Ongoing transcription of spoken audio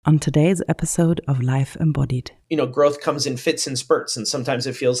on today's episode of Life Embodied. Growth comes in fits and spurts, and sometimes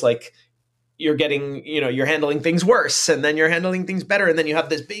it feels like you're handling things worse, and then you're handling things better, and then you have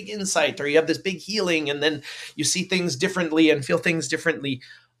this big insight, or you have this big healing, and then you see things differently and feel things differently.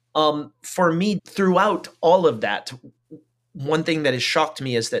 For me, throughout all of that, one thing that has shocked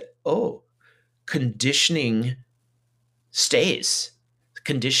me is that, conditioning stays.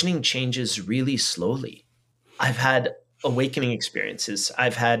 Conditioning changes really slowly. I've had awakening experiences.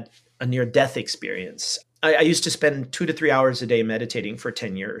 I've had a near-death experience. I used to spend 2 to 3 hours a day meditating for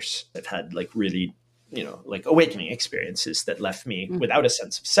 10 years. I've had really, awakening experiences that left me without a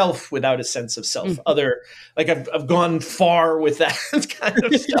sense of self, without a sense of self other. I've gone far with that kind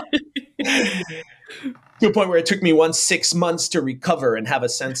of stuff to a point where it took me 6 months to recover and have a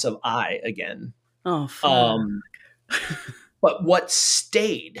sense of I again. Oh, fuck. But what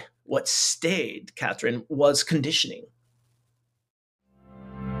stayed, Catherine, was conditioning.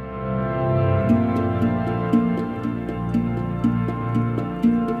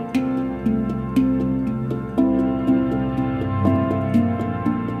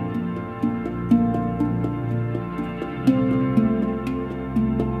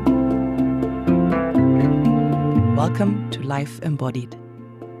 Welcome to Life Embodied,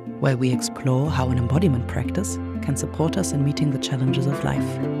 where we explore how an embodiment practice can support us in meeting the challenges of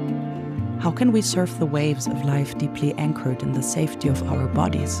life. How can we surf the waves of life deeply anchored in the safety of our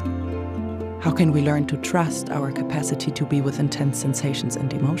bodies? How can we learn to trust our capacity to be with intense sensations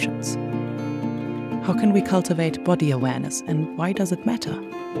and emotions? How can we cultivate body awareness, and why does it matter?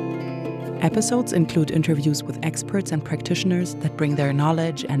 Episodes include interviews with experts and practitioners that bring their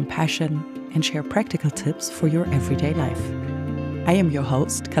knowledge and passion and share practical tips for your everyday life. I am your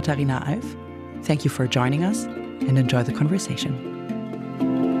host, Katharina Alf. Thank you for joining us and enjoy the conversation.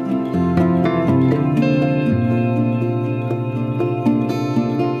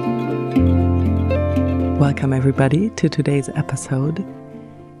 Welcome everybody to today's episode.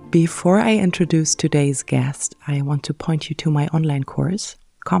 Before I introduce today's guest, I want to point you to my online course,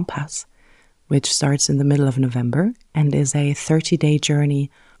 Compass, which starts in the middle of November and is a 30-day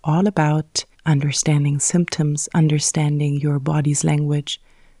journey all about understanding symptoms, understanding your body's language,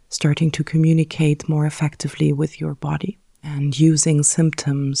 starting to communicate more effectively with your body, and using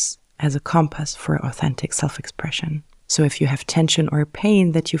symptoms as a compass for authentic self-expression. So if you have tension or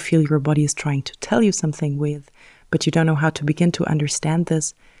pain that you feel your body is trying to tell you something with, but you don't know how to begin to understand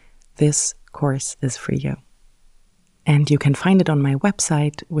this course is for you. And you can find it on my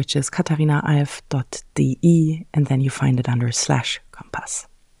website, which is katharinaalf.de, and then you find it under /compass.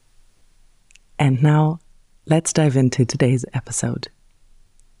 And now, let's dive into today's episode.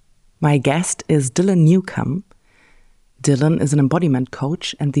 My guest is Dylan Newcomb. Dylan is an embodiment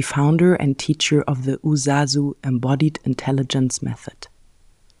coach and the founder and teacher of the Uzazu Embodied Intelligence Method.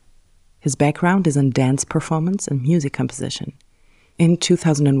 His background is in dance performance and music composition. In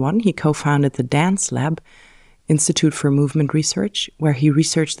 2001, he co-founded the Dance Lab, Institute for Movement Research, where he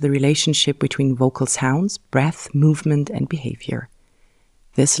researched the relationship between vocal sounds, breath, movement, and behavior.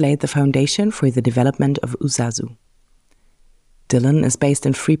 This laid the foundation for the development of Uzazu. Dylan is based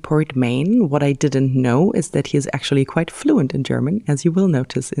in Freeport, Maine. What I didn't know is that he is actually quite fluent in German, as you will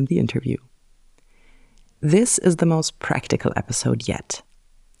notice in the interview. This is the most practical episode yet.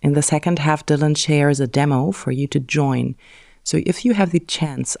 In the second half, Dylan shares a demo for you to join. So if you have the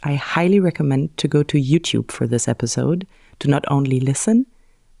chance, I highly recommend to go to YouTube for this episode to not only listen,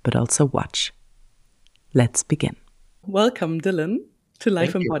 but also watch. Let's begin. Welcome, Dylan, to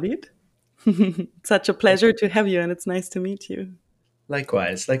Life Embodied. Such a pleasure to have you, and it's nice to meet you.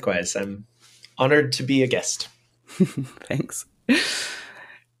 Likewise. I'm honored to be a guest. Thanks.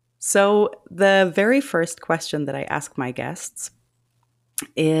 So the very first question that I ask my guests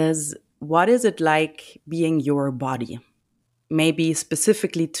is, what is it like being your body? Maybe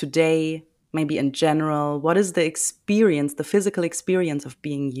specifically today, maybe in general, what is the experience, the physical experience of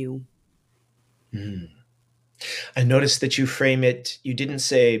being you? I noticed that you frame it, you didn't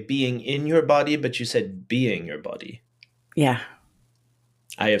say being in your body, but you said being your body. Yeah.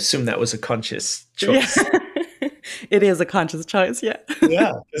 I assume that was a conscious choice. Yeah. It is a conscious choice, yeah.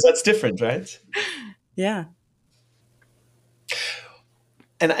 Yeah, because that's different, right? Yeah.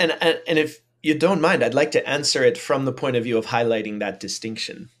 And if you don't mind, I'd like to answer it from the point of view of highlighting that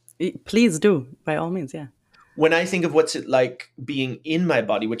distinction. Please do, by all means, yeah. When I think of what's it like being in my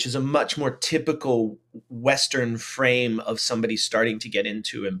body, which is a much more typical Western frame of somebody starting to get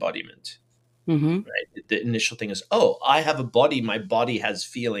into embodiment, right? The initial thing is, I have a body. My body has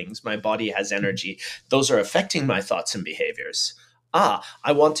feelings. My body has energy. Those are affecting my thoughts and behaviors.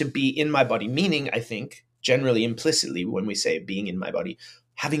 I want to be in my body, meaning, I think, generally implicitly when we say being in my body,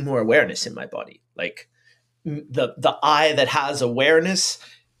 having more awareness in my body. Like the I that has awareness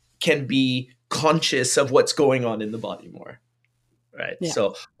can be conscious of what's going on in the body more. Right. Yeah.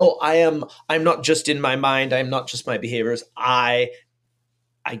 So, I'm not just in my mind, I'm not just my behaviors. I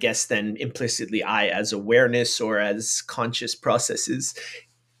guess then implicitly I as awareness or as conscious processes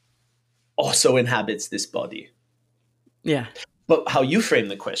also inhabits this body. Yeah. But how you frame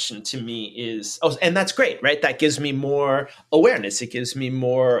the question to me is, oh, and that's great, right? That gives me more awareness. It gives me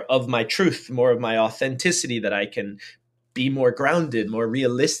more of my truth, more of my authenticity, that I can be more grounded, more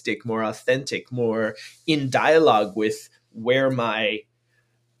realistic, more authentic, more in dialogue with where my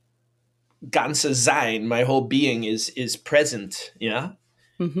ganze Sein, my whole being is present. Yeah.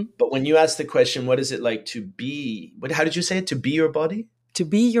 Hmm. But when you ask the question, what is it like to be, how did you say it? To be your body? To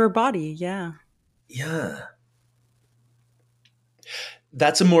be your body. Yeah. Yeah.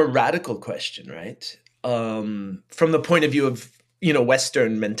 That's a more radical question, right? From the point of view of,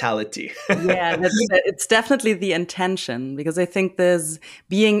 Western mentality. Yeah, it's definitely the intention, because I think there's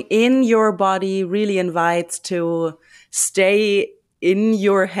being in your body really invites to stay in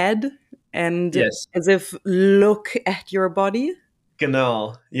your head and Yes. as if look at your body.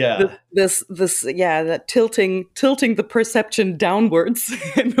 Genau. Yeah. Yeah, that tilting the perception downwards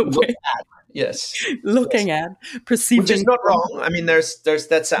in a Look way, at. Yes. Yes. looking at, Which is perceiving not from. wrong. I mean, there's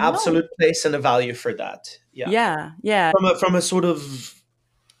that's an No. absolute place and a value for that. Yeah. Yeah, yeah. From a sort of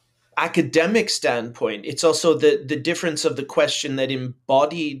academic standpoint, it's also the difference of the question that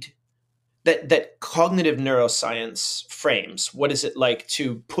embodied that cognitive neuroscience frames. What is it like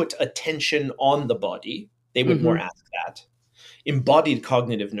to put attention on the body? They would more Hmm. ask that. Embodied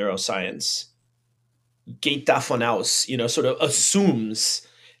cognitive neuroscience, geht davon aus, sort of assumes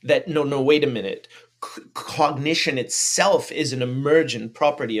that no, wait a minute. Cognition itself is an emergent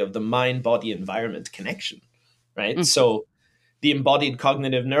property of the mind body environment connection, right? Hmm. So the embodied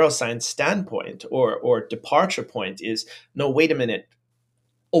cognitive neuroscience standpoint or departure point is, no, wait a minute.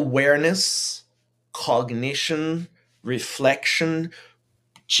 Awareness, cognition, reflection,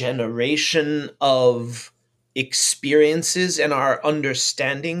 generation of experiences and our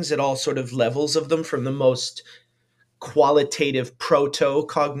understandings at all sort of levels of them, from the most qualitative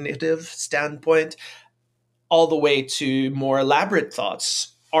proto-cognitive standpoint all the way to more elaborate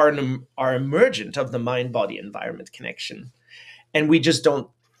thoughts, are emergent of the mind body environment connection. And we just don't,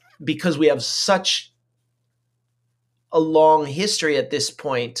 because we have such a long history at this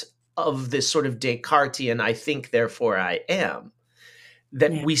point of this sort of Descartesian I think therefore I am,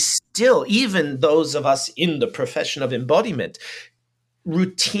 that Yeah. we still, even those of us in the profession of embodiment,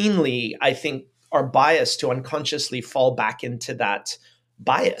 routinely, I think, are biased to unconsciously fall back into that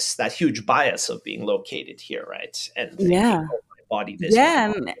bias, that huge bias of being located here, right? And thinking, Yeah. oh, my body this, my Yeah,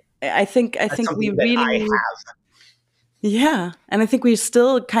 body. and I think we Something that I really. have. Yeah. And I think we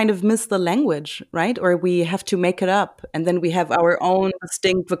still kind of miss the language, right? Or we have to make it up. And then we have our own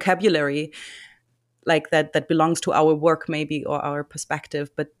distinct vocabulary, like that belongs to our work, maybe, or our perspective.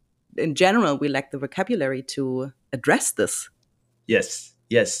 But in general, we lack the vocabulary to address this. Yes,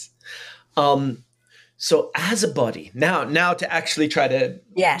 yes. Um, so as a body, now to actually try to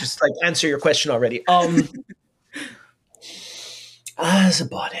Yeah. just like answer your question already. As a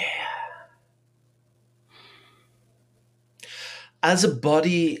body. As a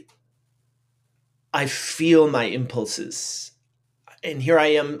body, I feel my impulses. And here I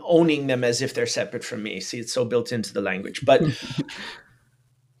am owning them as if they're separate from me. See, it's so built into the language. But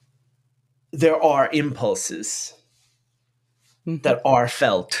there are impulses Mhm. that are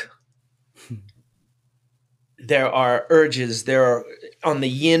felt. There are urges. There are, on the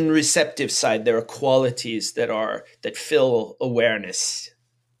yin receptive side, there are qualities that fill awareness.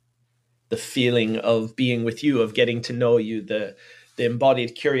 The feeling of being with you, of getting to know you, the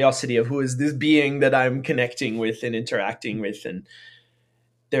embodied curiosity of who is this being that I'm connecting with and interacting with. And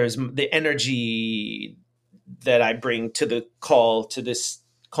there's the energy that I bring to the call, to this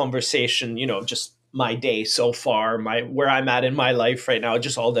conversation, just my day so far, where I'm at in my life right now,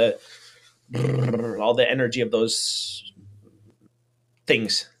 just all the energy of those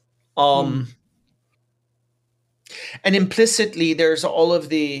things. Mm. And implicitly there's all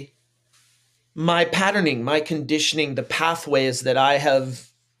of my patterning, my conditioning, the pathways that I have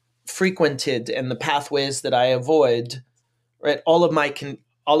frequented and the pathways that I avoid, right? All of my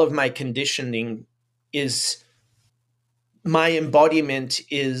conditioning is, my embodiment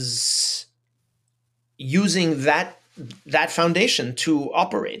is using that foundation to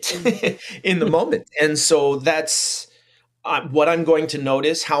operate in the moment. And so that's what I'm going to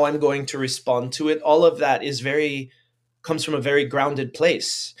notice, how I'm going to respond to it. All of that is very comes from a very grounded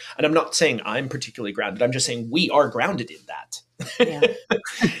place. And I'm not saying I'm particularly grounded. I'm just saying we are grounded in Yeah. that.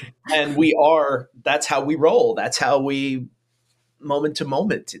 And that's how we roll. That's how we, moment to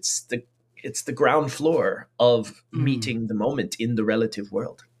moment. It's the ground floor of Mm. meeting the moment in the relative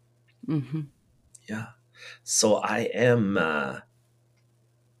world. Mm-hmm. Yeah. So I am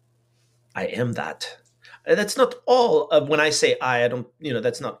that. That's not all of, when I say I don't,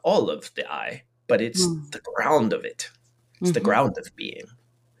 that's not all of the I, but it's Mm. the ground of it. It's the Mm-hmm. ground of being.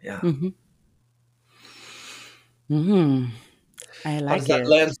 Yeah. Mm-hmm. Mm-hmm. I How does like that it.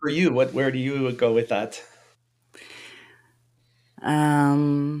 land for you? Where do you go with that?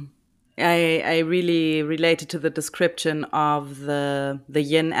 Um, I really related to the description of the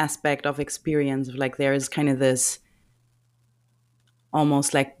yin aspect of experience. Like there is kind of this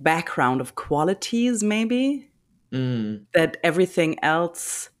almost like background of qualities, maybe Mm, that everything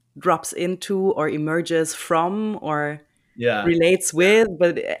else drops into or emerges from or yeah. relates with,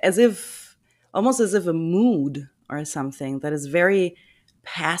 but as if almost as if a mood or something that is very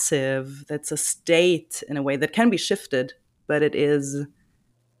passive. That's a state in a way that can be shifted, but it is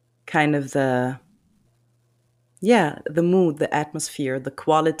kind of the mood, the atmosphere, the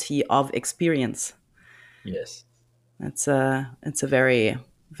quality of experience. Yes. It's a very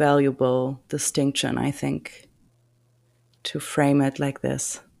valuable distinction, I think, to frame it like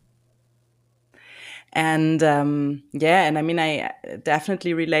this. And and I mean, I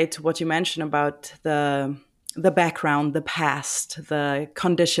definitely relate to what you mentioned about the background, the past, the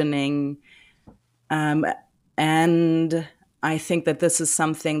conditioning, um, and I think that this is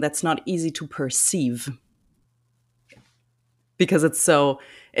something that's not easy to perceive because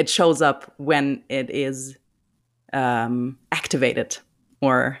it shows up when it is activated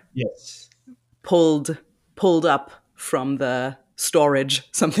or Yes. pulled pulled up from the storage,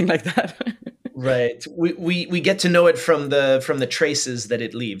 something like that. Right. We get to know it from the traces that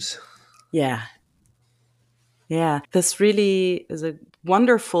it leaves. Yeah. Yeah. This really is a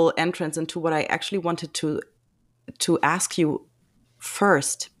wonderful entrance into what I actually wanted to ask you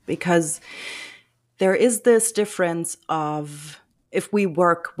first, because there is this difference of if we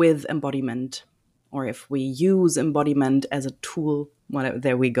work with embodiment or if we use embodiment as a tool. Whatever,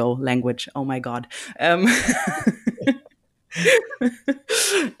 there we go, language. Oh my God. Um,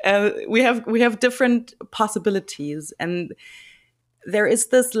 we have different possibilities, and there is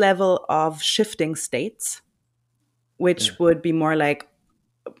this level of shifting states, Yeah. which would be more like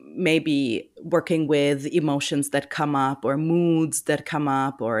maybe working with emotions that come up or moods that come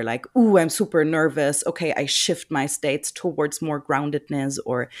up, or like, ooh, I'm super nervous. Okay, I shift my states towards more groundedness,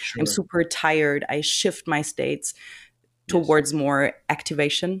 or I'm Sure. super tired. I shift my states Yes. towards more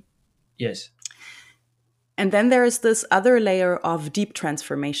activation. Yes. And then there is this other layer of deep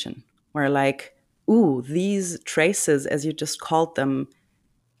transformation where, like, ooh, these traces, as you just called them,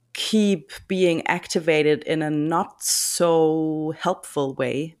 keep being activated in a not so helpful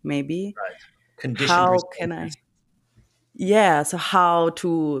way, maybe. Right. Conditioned How can I? responses. Yeah, so how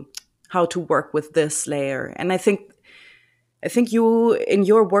to work with this layer. And I think you in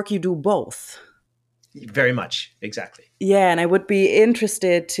your work you do both. Very much. Exactly. Yeah, and I would be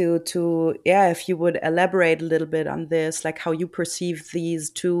interested to yeah, if you would elaborate a little bit on this, like how you perceive these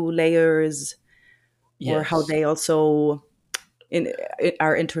two layers or how Yes. they also in,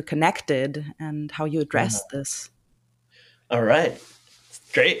 are interconnected and how you Yeah. address this. All right.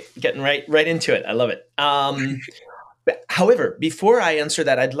 Great. Getting right into it. I love it. However, before I answer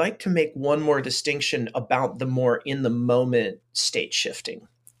that, I'd like to make one more distinction about the more in the moment state shifting.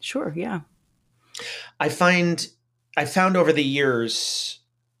 Sure, yeah. I find I found over the years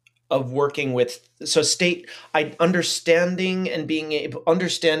of working with, so state, I understanding and being able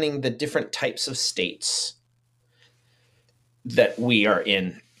understanding the different types of states that we are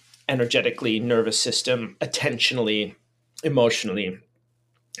in, energetically, nervous system, attentionally, emotionally,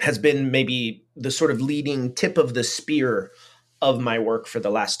 has been maybe the sort of leading tip of the spear of my work for the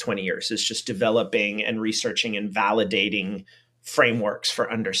last 20 years, is just developing and researching and validating frameworks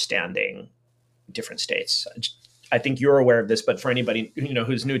for understanding different states. I think you're aware of this, but for anybody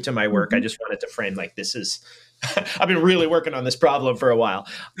who's new to my work, I Mhm. just wanted to frame like this is I've been really working on this problem for a while.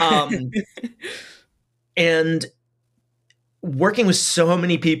 And working with so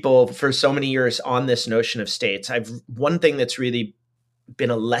many people for so many years on this notion of states, one thing that's really been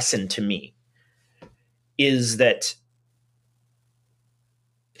a lesson to me is that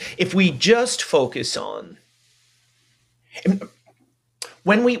if we just focus on,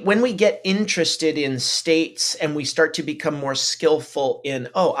 when we get interested in states and we start to become more skillful in,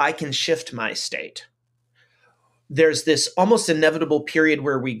 oh, I can shift my state, there's this almost inevitable period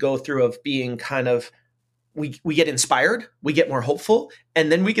where we go through of being kind of we get inspired, we get more hopeful,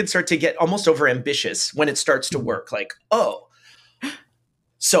 and then we can start to get almost over ambitious when it starts to work. Like, oh,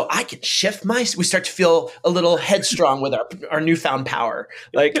 so I can shift we start to feel a little headstrong with our newfound power.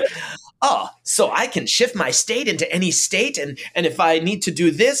 Like, oh, so I can shift my state into any state. And if I need to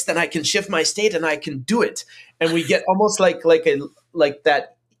do this, then I can shift my state and I can do it. And we get almost like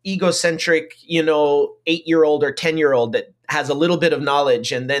that egocentric, 8-year-old or 10-year-old that has a little bit of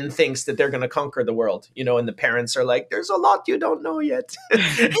knowledge and then thinks that they're going to conquer the world, and the parents are like, there's a lot you don't know yet.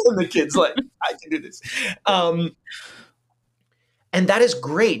 And the kid's like, I can do this. And that is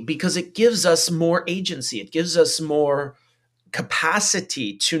great because it gives us more agency. It gives us more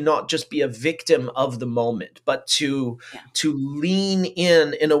capacity to not just be a victim of the moment, but to lean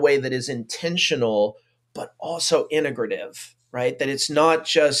in a way that is intentional, but also integrative, right? That it's not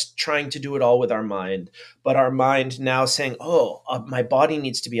just trying to do it all with our mind, but our mind now saying, oh, my body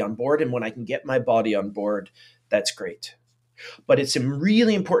needs to be on board. And when I can get my body on board, that's great. But it's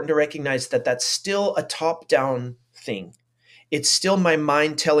really important to recognize that that's still a top-down thing. It's still my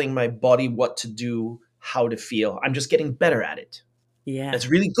mind telling my body what to do, how to feel. I'm just getting better at it. Yeah. It's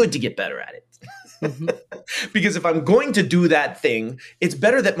really good to get better at it. Mm-hmm. Because if I'm going to do that thing, it's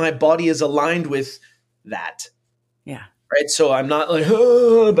better that my body is aligned with that. Yeah. Right. So I'm not like,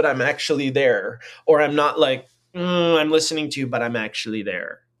 oh, but I'm actually there. Or I'm not like, I'm listening to you, but I'm actually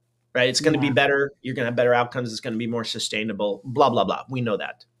there. Right. It's going to be better. You're going to have better outcomes. It's going to be more sustainable, blah, blah, blah. We know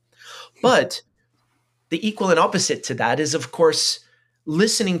that. But the equal and opposite to that is, of course,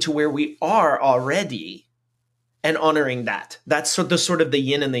 listening to where we are already and honoring that. That's the sort of the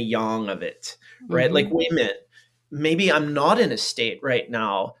yin and the yang of it, right? Mm-hmm. Like, wait a minute, maybe I'm not in a state right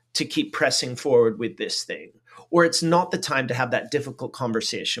now to keep pressing forward with this thing, or it's not the time to have that difficult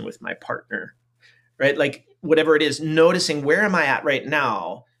conversation with my partner, right? Like, whatever it is, noticing where am I at right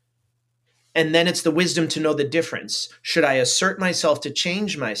now? And then it's the wisdom to know the difference. Should I assert myself to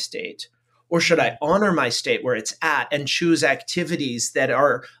change my state? Or should I honor my state where it's at and choose activities that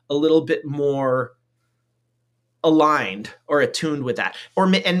are a little bit more aligned or attuned with that?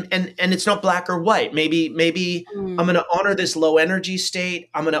 Or and it's not black or white. Maybe I'm going to honor this low energy state.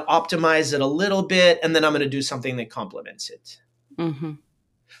 I'm going to optimize it a little bit, and then I'm going to do something that complements it. Mm-hmm.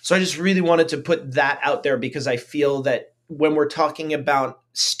 So I just really wanted to put that out there because I feel that when we're talking about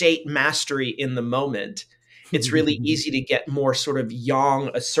state mastery in the moment, it's really easy to get more sort of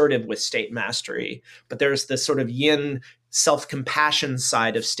yang assertive with state mastery. But there's this sort of yin self-compassion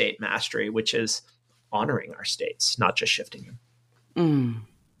side of state mastery, which is honoring our states, not just shifting them.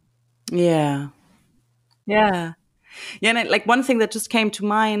 Yeah. Yeah. Yeah. And like one thing that just came to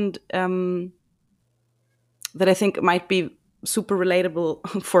mind that I think might be super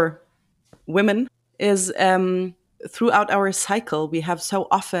relatable for women is throughout our cycle, we have so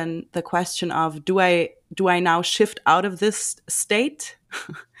often the question of, do I now shift out of this state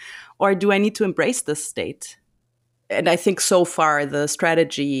or do I need to embrace this state? And I think so far the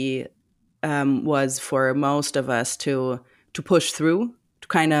strategy was for most of us to push through, to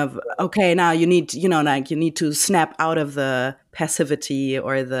kind of, okay, now you need to snap out of the passivity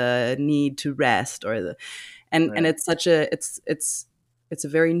or the need to rest and it's such it's a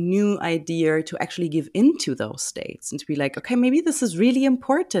very new idea to actually give into those states and to be like, okay, maybe this is really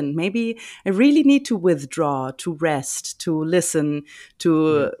important. Maybe I really need to withdraw, to rest, to listen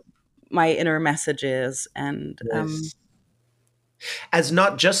to my inner messages. And as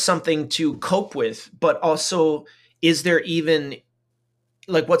not just something to cope with, but also, is there even,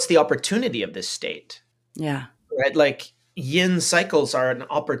 like, what's the opportunity of this state? Yeah. Right? Like, yin cycles are an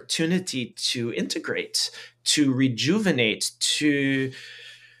opportunity to integrate, to rejuvenate, to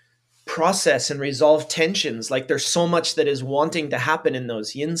process and resolve tensions. Like, there's so much that is wanting to happen in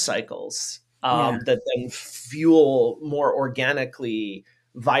those yin cycles that then fuel more organically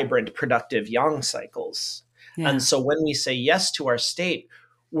vibrant, productive yang cycles. Yeah. And so when we say yes to our state,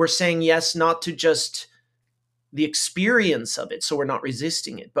 we're saying yes not to just the experience of it, so we're not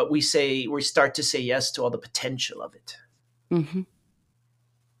resisting it, but we start to say yes to all the potential of it. Mm-hmm.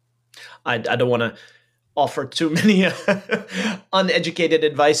 I don't want to offer too many uneducated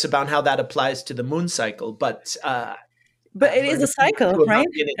advice about how that applies to the moon cycle, but it is a cycle, right?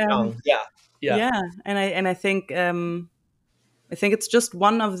 Yeah. And I think it's just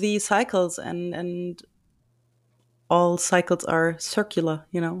one of these cycles, and all cycles are circular,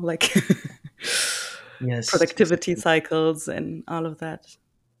 like yes, productivity cycles and all of that.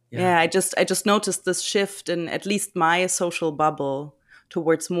 Yeah, I just noticed this shift in at least my social bubble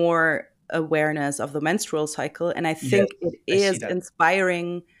towards more awareness of the menstrual cycle, and I think it is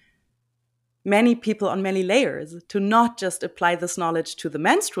inspiring many people on many layers, to not just apply this knowledge to the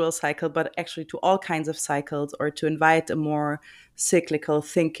menstrual cycle, but actually to all kinds of cycles, or to invite a more cyclical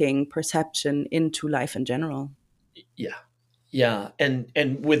thinking, perception into life in general. Yeah. Yeah.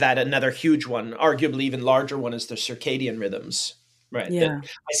 And with that, another huge one, arguably even larger one, is the circadian rhythms, right? That Yeah.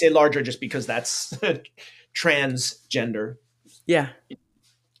 I say larger just because that's transgender, Yeah.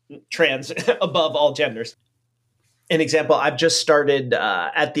 trans above all genders. An example, I've just started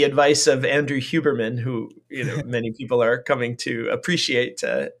at the advice of Andrew Huberman, who many people are coming to appreciate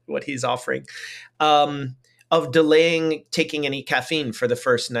what he's offering, of delaying taking any caffeine for the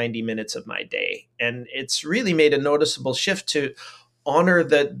first 90 minutes of my day. And it's really made a noticeable shift to honor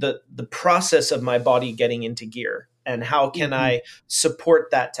the process of my body getting into gear. And how can Mm-hmm. I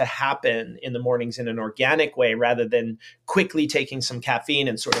support that to happen in the mornings in an organic way, rather than quickly taking some caffeine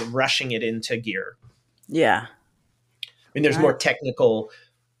and sort of rushing it into gear? Yeah. I mean, there's Right. more technical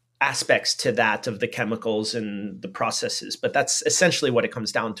aspects to that, of the chemicals and the processes, but that's essentially what it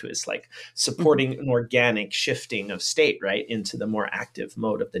comes down to, is like Mhm. supporting an organic shifting of state, right, into the more active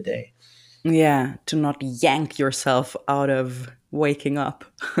mode of the day. Yeah. To not yank yourself out of waking up.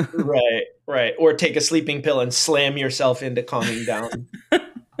 Right, right. Or take a sleeping pill and slam yourself into calming down.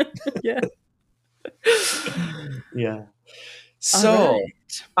 Yeah. Yeah. All So,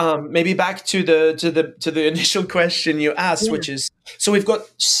 right. maybe back to the initial question you asked, Yeah. which is, so we've got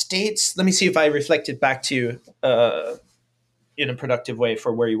states. Let me see if I reflected back to you in a productive way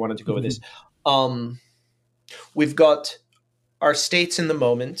for where you wanted to go with this. Um, we've got our states in the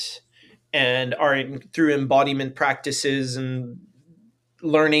moment, and through embodiment practices and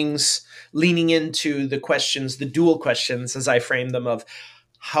learnings, leaning into the questions, the dual questions, as I frame them, of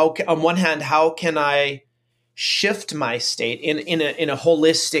on one hand, how can I shift my state in a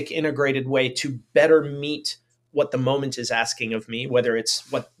holistic, integrated way to better meet what the moment is asking of me, whether it's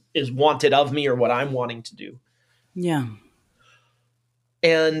what is wanted of me or what I'm wanting to do. Yeah.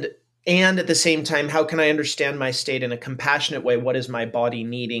 And at the same time, how can I understand my state in a compassionate way? What is my body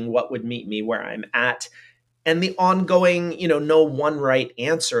needing? What would meet me where I'm at? And the ongoing, no one right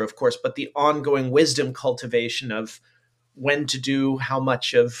answer, of course, but the ongoing wisdom cultivation of when to do how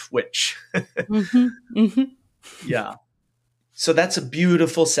much of which. Hmm. Hmm. Yeah. So that's a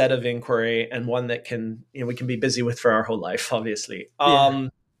beautiful set of inquiry, and one that we can be busy with for our whole life, obviously. Yeah.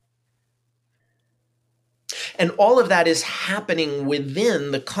 And all of that is happening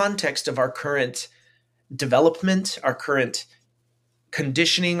within the context of our current development, our current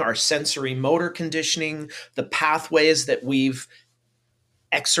conditioning, our sensory motor conditioning, the pathways that we've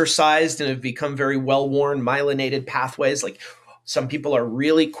exercised and have become very well worn, myelinated pathways. Like, some people are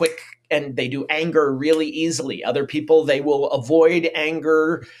really quick and they do anger really easily. Other people, they will avoid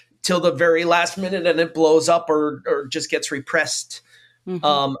anger till the very last minute and it blows up, or just gets repressed. Hmm.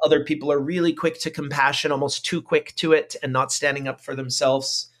 Other people are really quick to compassion, almost too quick to it, and not standing up for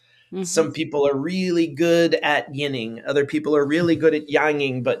themselves. Hmm. Some people are really good at yinning. Other people are really good at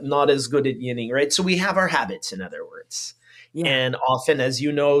yanging, but not as good at yinning, right? So we have our habits, in other words. Yeah. And often, as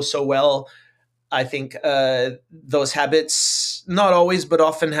you know so well, I think those habits, not always, but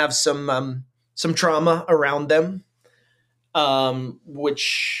often, have some trauma around them,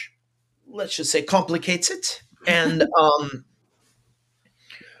 which, let's just say, complicates it. And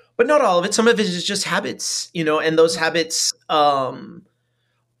but not all of it. Some of it is just habits, and those habits are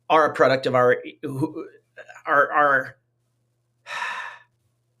a product of our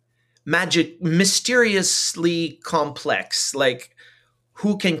magic, mysteriously complex. Like,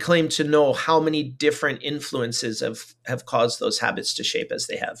 who can claim to know how many different influences have caused those habits to shape as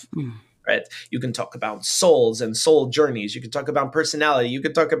they have? Mm. Right? You can talk about souls and soul journeys. You can talk about personality. You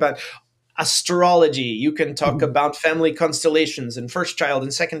can talk about astrology. You can talk Mhm. about family constellations and first child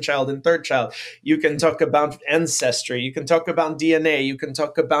and second child and third child. You can talk about ancestry. You can talk about DNA. You can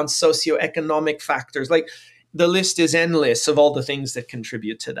talk about socioeconomic factors. Like, the list is endless of all the things that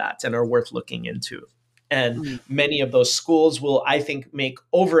contribute to that and are worth looking into. And Mm. many of those schools will, I think, make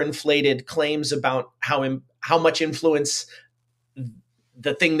overinflated claims about how much influence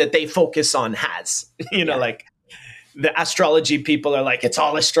the thing that they focus on has. Yeah. Like, the astrology people are like, it's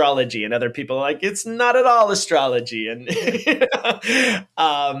all astrology, and other people are like, it's not at all astrology. And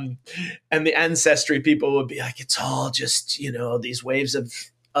and the ancestry people would be like, it's all just, these waves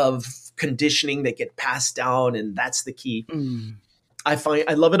of conditioning that get passed down, and that's the key. Mm. I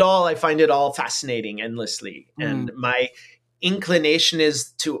love it all. I find it all fascinating endlessly. Mm. And my inclination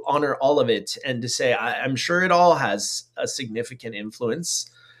is to honor all of it, and to say, I'm sure it all has a significant influence.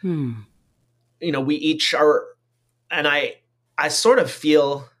 Mm. We each are, and I sort of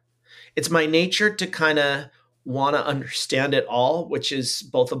feel it's my nature to kind of want to understand it all, which is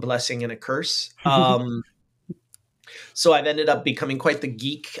both a blessing and a curse. So I've ended up becoming quite the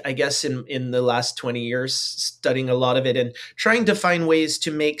geek, I guess, in the last 20 years, studying a lot of it and trying to find ways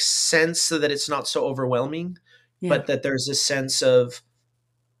to make sense so that it's not so overwhelming, Yeah. but that there's a sense of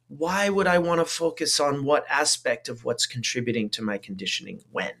why would I want to focus on what aspect of what's contributing to my conditioning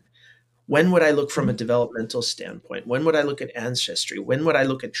when? When would I look from a developmental standpoint? When would I look at ancestry? When would I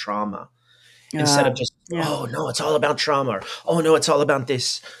look at trauma? Instead of just, Yeah. oh, no, it's all about trauma. Or, oh, no, it's all about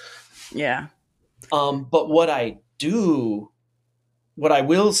this. Yeah. But what I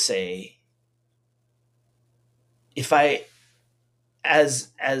will say, if I,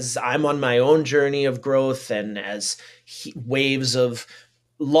 as I'm on my own journey of growth and as waves of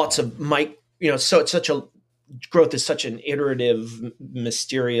lots of so it's such a growth is such an iterative,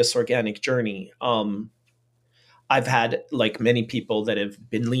 mysterious, organic journey. I've had, like many people that have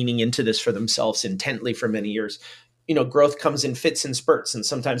been leaning into this for themselves intently for many years, growth comes in fits and spurts. And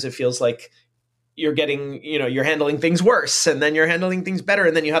sometimes it feels like you're handling things worse, and then you're handling things better.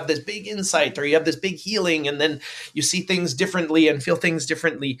 And then you have this big insight, or you have this big healing, and then you see things differently and feel things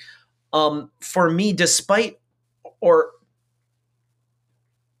differently. For me, despite or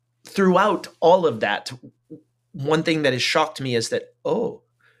throughout all of that, one thing that has shocked me is that,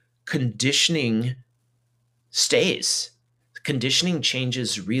 conditioning stays. Conditioning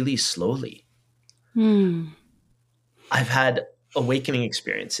changes really slowly. I've had awakening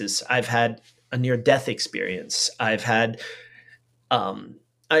experiences. I've had a near-death experience. I've had,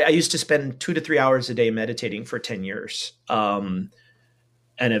 I used to spend 2 to 3 hours a day meditating for 10 years. And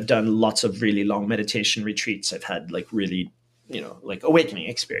I've done lots of really long meditation retreats. I've had really, like awakening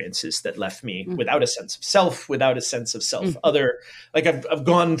experiences that left me without a sense of self, other, like I've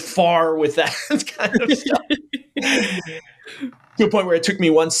gone far with that kind of stuff. To a point where it took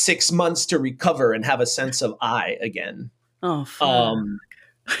me 6 months to recover and have a sense of I again. Oh, fuck.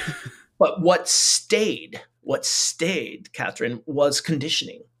 But what stayed, Catherine, was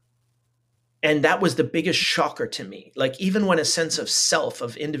conditioning. And that was the biggest shocker to me. Like, even when a sense of self,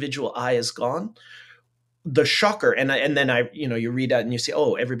 of individual I is gone, the shocker, and then you read out and you say,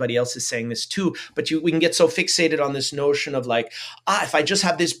 oh, everybody else is saying this too, but we can get so fixated on this notion of like, if I just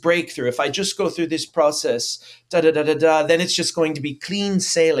have this breakthrough, if I just go through this process, then it's just going to be clean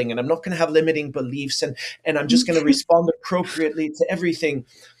sailing, and I'm not going to have limiting beliefs, and I'm just going to respond appropriately to everything.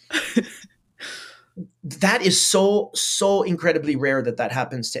 That is so incredibly rare that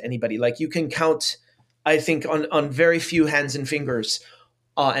happens to anybody. Like, you can count, I think, on very few hands and fingers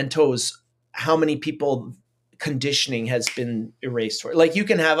and toes how many people conditioning has been erased for. Like, you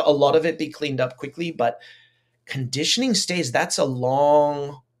can have a lot of it be cleaned up quickly, but conditioning stays. That's a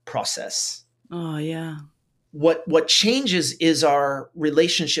long process. Oh, yeah. What changes is our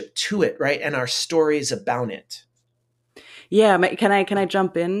relationship to it, right? And our stories about it. Yeah. Can I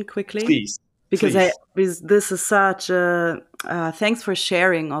jump in quickly? Please. Because this is such a, thanks for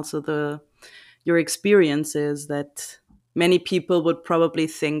sharing also your experiences that many people would probably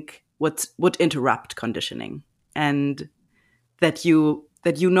think would interrupt conditioning, and that you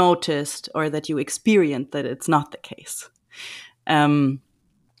noticed or that you experienced that it's not the case.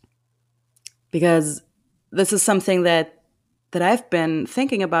 Because this is something that I've been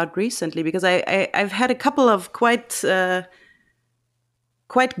thinking about recently, because I've had a couple of quite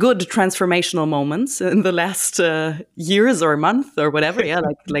good transformational moments in the last years or month or whatever. Yeah,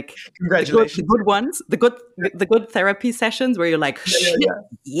 like congratulations. The good ones, the good therapy sessions where you're like, shit,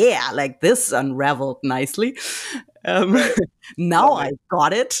 yeah, like this unraveled nicely. Right. Now I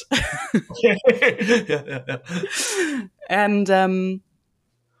got it. And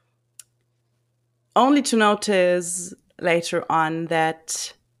only to notice later on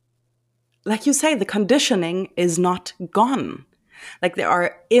that, like you say, the conditioning is not gone. Like, there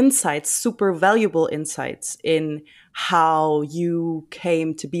are insights, super valuable insights in how you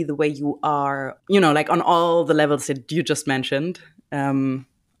came to be the way you are, like on all the levels that you just mentioned,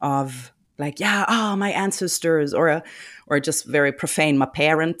 of like, my ancestors, or just very profane, my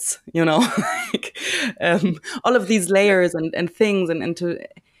parents, like, all of these layers and things,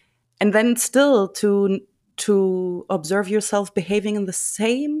 and then still to observe yourself behaving in the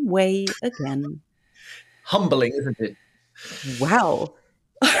same way again. Humbling, isn't it? Wow.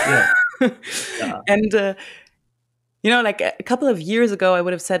 Yeah. And, like a couple of years ago, I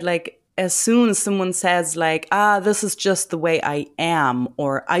would have said, like, as soon as someone says like, this is just the way I am,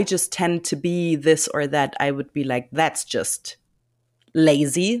 or I just tend to be this or that, I would be like, that's just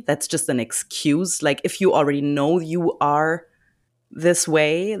lazy. That's just an excuse. Like, if you already know you are this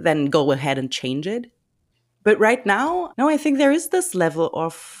way, then go ahead and change it. But right now, no, I think there is this level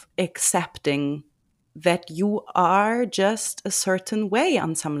of accepting that you are just a certain way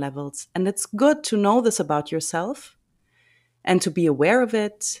on some levels. And it's good to know this about yourself and to be aware of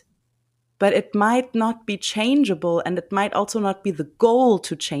it. But it might not be changeable, and it might also not be the goal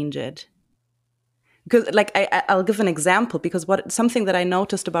to change it. Because, like, I'll give an example. Because something that I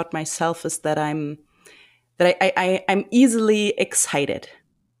noticed about myself is that I'm easily excited.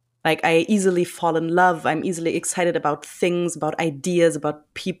 Like, I easily fall in love. I'm easily excited about things, about ideas,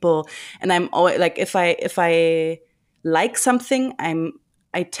 about people. And I'm always like, if I like something,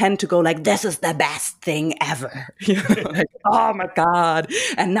 I tend to go like, this is the best thing ever. You know, like, oh my God.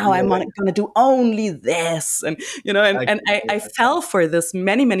 And now I'm going to do only this. And, you know, and I fell for this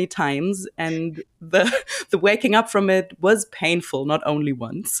many, many times. And the waking up from it was painful, not only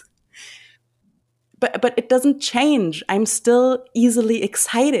once. But it doesn't change. I'm still easily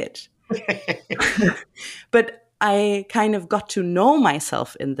excited. But I kind of got to know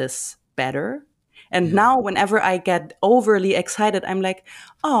myself in this better. And now whenever I get overly excited, I'm like,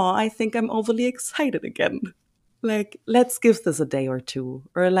 oh, I think I'm overly excited again. Like, let's give this a day or two.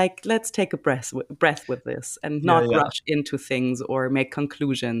 Or like, let's take a breath with this and not rush into things or make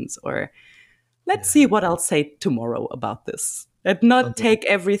conclusions. Or let's see what I'll say tomorrow about this. And not take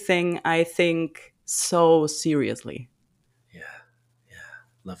everything I think so seriously. Yeah.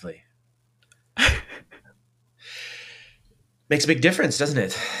 Lovely. Makes a big difference, doesn't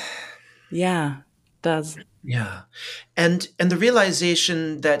it? Yeah, it does. Yeah. And the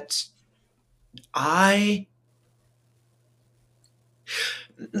realization that I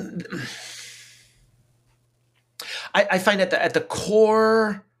find at the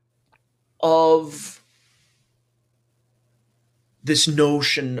core of this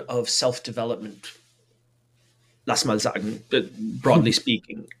notion of self-development, lass mal sagen, broadly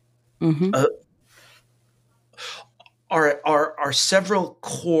speaking, are several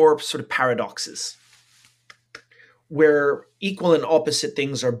core sort of paradoxes where equal and opposite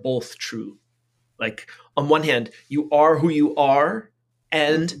things are both true. Like, on one hand, you are who you are,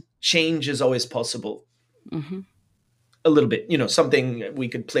 and change is always possible. A little bit, you know, something we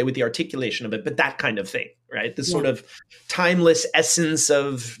could play with the articulation of it, but that kind of thing, right? This sort of timeless essence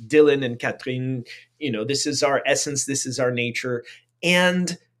of Dylan and Catherine, you know, this is our essence, this is our nature.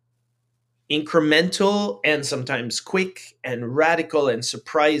 And incremental and sometimes quick and radical and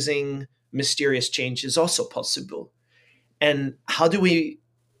surprising, mysterious change is also possible. And how do we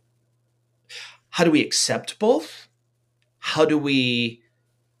accept both? How do we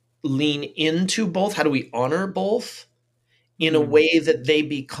lean into both? How do we honor both in a way that they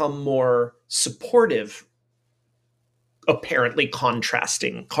become more supportive, apparently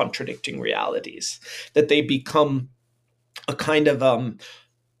contradicting realities, that they become a kind of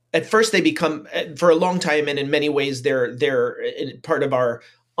at first they become, for a long time, and in many ways they're part of our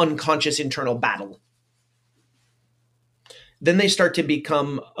unconscious internal battle. Then they start to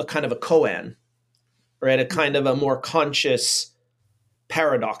become a kind of a koan, right? A kind of a more conscious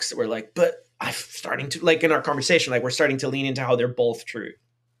paradox that we're like, but I'm starting to, like in our conversation, like we're starting to lean into how they're both true.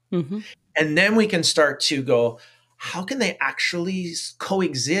 And then we can start to go, how can they actually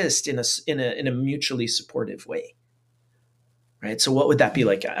coexist in a mutually supportive way? Right. So what would that be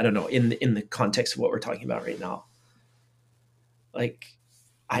like? I don't know, in the context of what we're talking about right now. Like,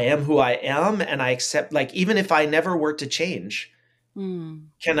 I am who I am, and I accept, like, even if I never were to change, can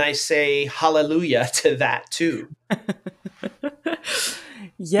I say hallelujah to that too?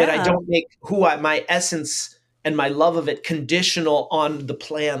 That I don't make my essence and my love of it conditional on the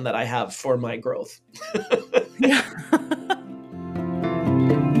plan that I have for my growth.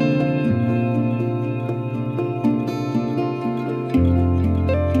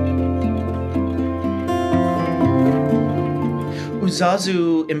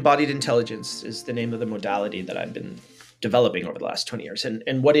 Uzazu embodied intelligence is the name of the modality that I've been developing over the last 20 years.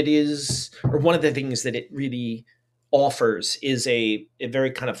 And what it is, or one of the things that it really offers, is a very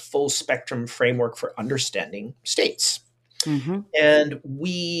kind of full spectrum framework for understanding states. And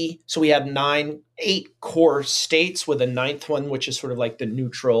we have 8 core states, with a 9th one, which is sort of like the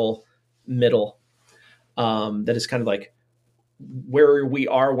neutral middle, that is kind of like where we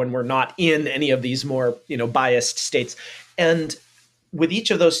are when we're not in any of these more, biased states. And with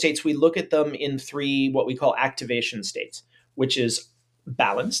each of those states, we look at them in 3 what we call activation states, which is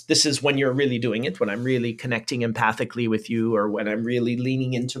balance. This is when you're really doing it, when I'm really connecting empathically with you, or when I'm really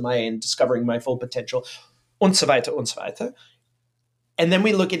leaning into and discovering my full potential, und so weiter, und so weiter. And then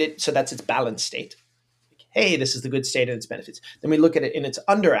we look at it, so that's its balanced state. Hey, this is the good state and its benefits. Then we look at it in its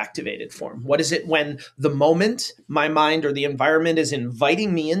underactivated form. What is it when the moment, my mind or the environment is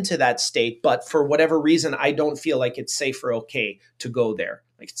inviting me into that state, but for whatever reason, I don't feel like it's safe or okay to go there?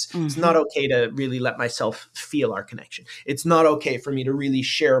 Like it's not okay to really let myself feel our connection. It's not okay for me to really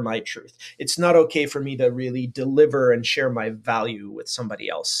share my truth. It's not okay for me to really deliver and share my value with somebody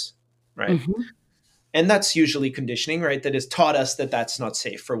else, right? And that's usually conditioning, right? That has taught us that that's not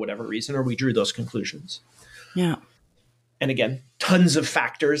safe for whatever reason, or we drew those conclusions. Yeah. And again, tons of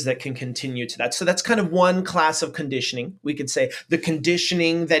factors that can continue to that. So that's kind of one class of conditioning. We could say the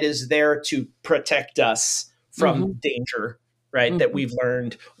conditioning that is there to protect us from danger, right? That we've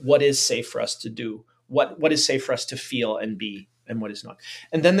learned what is safe for us to do, what is safe for us to feel and be, and what is not.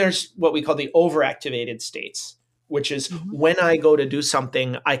 And then there's what we call the overactivated states, which is when I go to do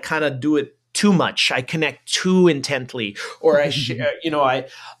something, I kind of do it too much. I connect too intently, or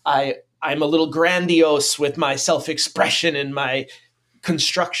I'm a little grandiose with my self-expression and my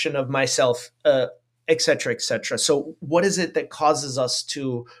construction of myself, et cetera, et cetera. So what is it that causes us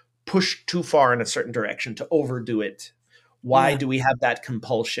to push too far in a certain direction, to overdo it? Why do we have that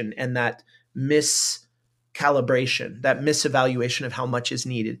compulsion and that miscalibration, that misevaluation of how much is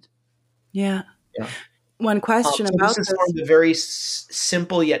needed? Yeah. Yeah. One question So about this is this. formed a very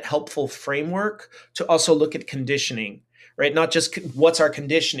simple yet helpful framework to also look at conditioning, right? Not just what's our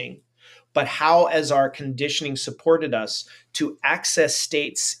conditioning, but how has our conditioning supported us to access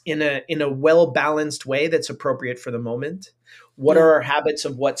states in a well-balanced way that's appropriate for the moment? What are our habits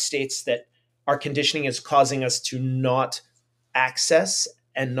of what states that our conditioning is causing us to not access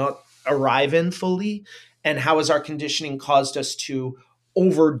and not arrive in fully? And how has our conditioning caused us to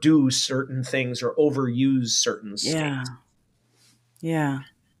overdo certain things or overuse certain states? Yeah.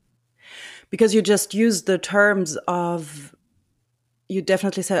 Because you just used the terms of, you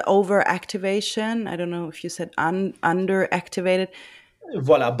definitely said overactivation. I don't know if you said underactivated.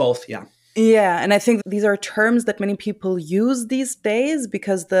 Voila, both, yeah. Yeah, and I think these are terms that many people use these days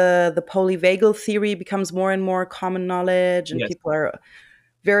because the polyvagal theory becomes more and more common knowledge, and Yes. people are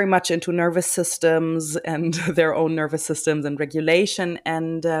very much into nervous systems and their own nervous systems and regulation.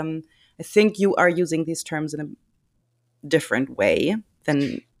 And I think you are using these terms in a different way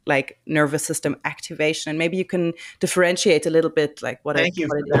than like nervous system activation. And maybe you can differentiate a little bit, like what Thank you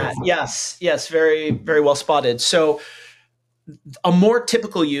what for it that. is. Yes, very, very well spotted. So a more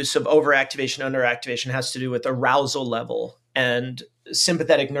typical use of overactivation, underactivation has to do with arousal level and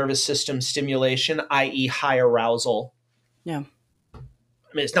sympathetic nervous system stimulation, i.e., high arousal. Yeah.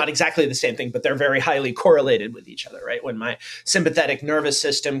 I mean, it's not exactly the same thing, but they're very highly correlated with each other, right? When my sympathetic nervous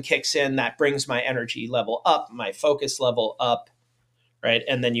system kicks in, that brings my energy level up, my focus level up, right?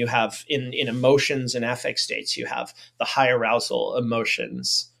 And then you have in emotions and affect states, you have the high arousal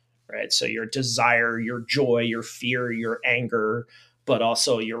emotions, right? So your desire, your joy, your fear, your anger, but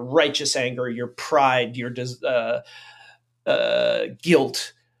also your righteous anger, your pride, your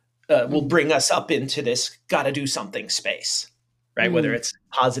guilt will bring us up into this got to do something space, right? Whether it's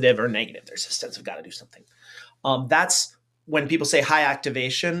positive or negative, there's a sense of got to do something. That's when people say high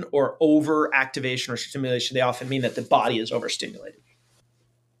activation or over activation or stimulation, they often mean that the body is overstimulated.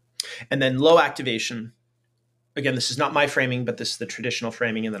 And then low activation, again, this is not my framing, but this is the traditional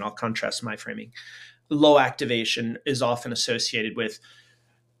framing, and then I'll contrast my framing. Low activation is often associated with,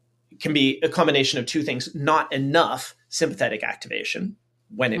 can be a combination of two things: not enough sympathetic activation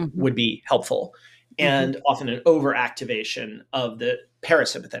when it would be helpful, and often an overactivation of the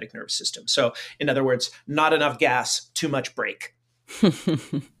parasympathetic nervous system. So in other words, not enough gas, too much brake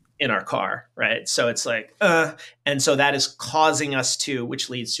in our car, right? So it's like, and so that is causing us to, which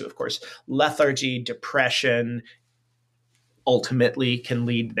leads to, of course, lethargy, depression, ultimately can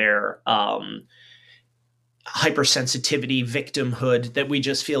lead there, hypersensitivity, victimhood, that we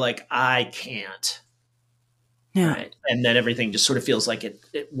just feel like I can't. Yeah. Right. And then everything just sort of feels like it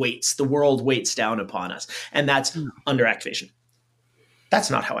weights, the world weights down upon us. And that's underactivation. That's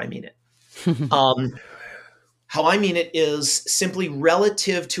not how I mean it. How I mean it is simply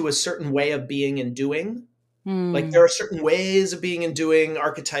relative to a certain way of being and doing. Like there are certain ways of being and doing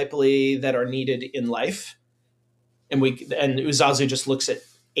archetypally that are needed in life. And Uzazu just looks at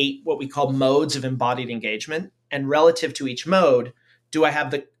 8 what we call modes of embodied engagement. And relative to each mode,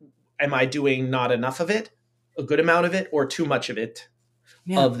 am I doing not enough of it, a good amount of it, or too much of it,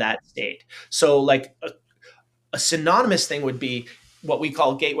 of that state? So like a synonymous thing would be what we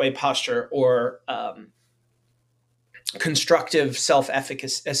call gateway posture or constructive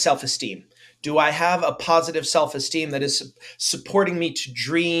self-esteem. Do I have a positive self-esteem that is supporting me to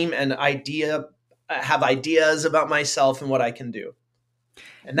dream and have ideas about myself and what I can do?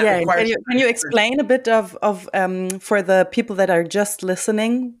 And that requires. Can you explain a bit of for the people that are just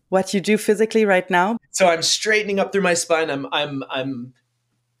listening what you do physically right now? So I'm straightening up through my spine. I'm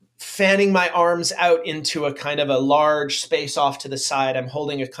fanning my arms out into a kind of a large space off to the side. I'm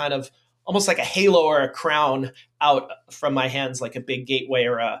holding a kind of almost like a halo or a crown out from my hands, like a big gateway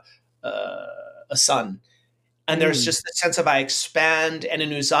or a sun. And there's just the sense of I expand, and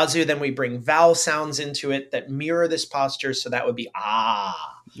in Uzazu, then we bring vowel sounds into it that mirror this posture. So that would be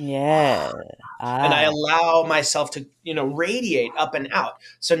ah. Yeah. And I allow myself to, radiate up and out.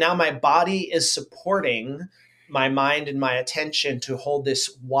 So now my body is supporting my mind and my attention to hold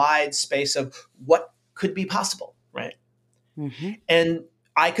this wide space of what could be possible, right? Mm-hmm. And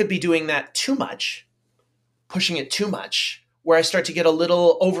I could be doing that too much, pushing it too much, where I start to get a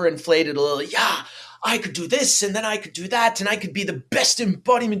little overinflated, I could do this, and then I could do that, and I could be the best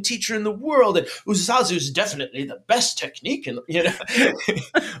embodiment teacher in the world, and Uzazu is definitely the best technique, and Look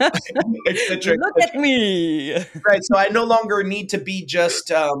at me, right? So I no longer need to be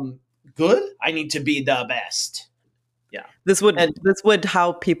just good; I need to be the best. Yeah, this would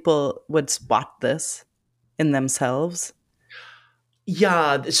how people would spot this in themselves.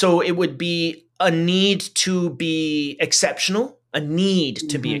 Yeah, so it would be a need to be exceptional, a need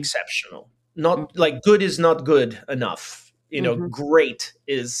to be exceptional. Not like good is not good enough. Great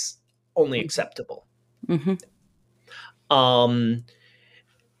is only acceptable. Mm-hmm. And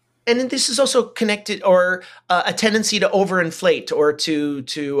this is also connected, or a tendency to overinflate, or to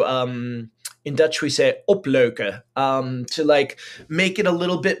in Dutch we say opleuken, to like make it a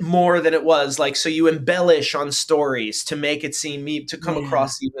little bit more than it was. Like, so you embellish on stories to make it seem to come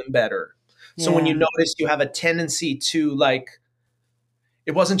across even better. So when you notice you have a tendency to like,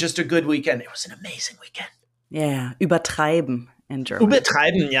 it wasn't just a good weekend, it was an amazing weekend. Yeah, übertreiben in German.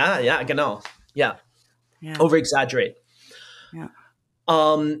 Übertreiben, ja, genau. Yeah. Over-exaggerate. Yeah.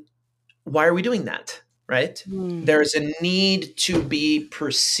 Why are we doing that, right? There's a need to be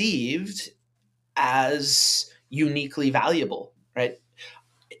perceived as uniquely valuable, right?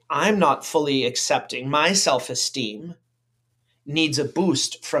 I'm not fully accepting. My self-esteem needs a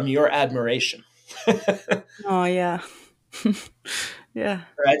boost from your admiration. Oh, yeah. Yeah.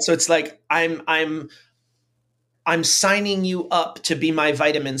 Right. So it's like I'm signing you up to be my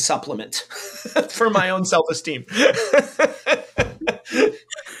vitamin supplement for my own self-esteem.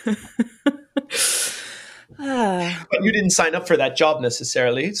 But you didn't sign up for that job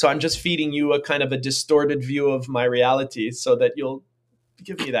necessarily. So I'm just feeding you a kind of a distorted view of my reality so that you'll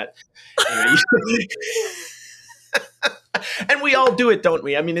give me that. And we all do it, don't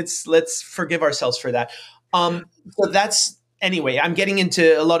we? I mean, let's forgive ourselves for that. So that's, anyway, I'm getting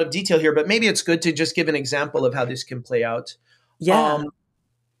into a lot of detail here, but maybe it's good to just give an example of how this can play out. Yeah.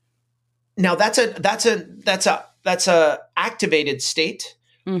 Now that's a activated state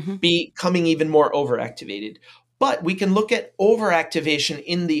becoming even more overactivated. But we can look at overactivation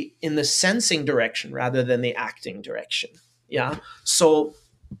in the sensing direction rather than the acting direction. Yeah. So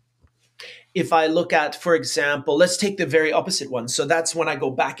if I look at, for example, let's take the very opposite one. So that's when I go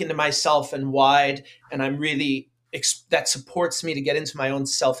back into myself and wide, and I'm really, that supports me to get into my own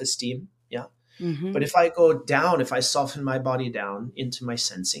self-esteem. Yeah. But if I go down, if I soften my body down into my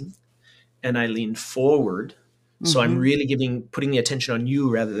sensing and I lean forward, so I'm really putting the attention on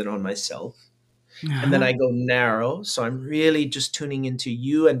you rather than on myself. And then I go narrow. So I'm really just tuning into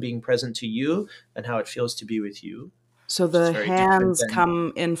you and being present to you and how it feels to be with you. So the hands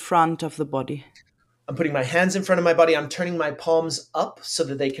come in front of the body. I'm putting my hands in front of my body. I'm turning my palms up so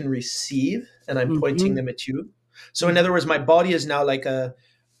that they can receive, and I'm pointing them at you. So in other words, my body is now like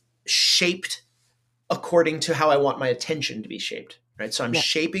shaped according to how I want my attention to be shaped, right? So I'm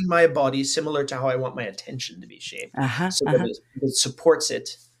shaping my body similar to how I want my attention to be shaped. So that it supports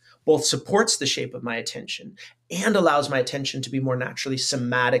it, both supports the shape of my attention and allows my attention to be more naturally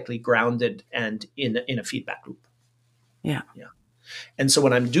somatically grounded and in a feedback loop. Yeah. And so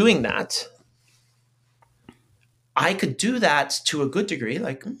when I'm doing that, I could do that to a good degree,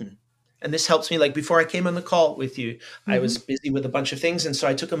 like, and this helps me. Like before I came on the call with you, I was busy with a bunch of things. And so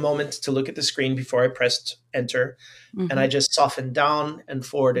I took a moment to look at the screen before I pressed enter, and I just softened down and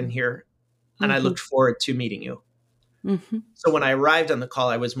forward and here, and I looked forward to meeting you. So when I arrived on the call,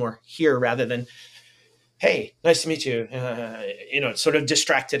 I was more here rather than, hey, nice to meet you, sort of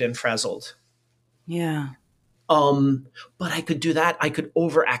distracted and frazzled. Yeah. But I could do that. I could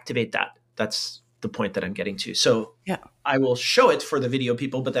overactivate that. That's the point that I'm getting to. So I will show it for the video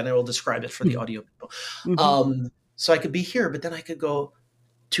people, but then I will describe it for the audio people. So I could be here, but then I could go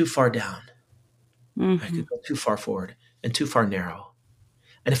too far down. I could go too far forward and too far narrow.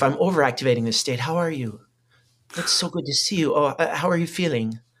 And if I'm overactivating this state, how are you? It's so good to see you. Oh, how are you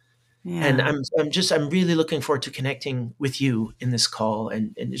feeling? And Yeah. I'm really looking forward to connecting with you in this call,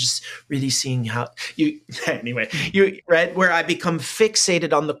 and just really seeing how you anyway, you right, where I become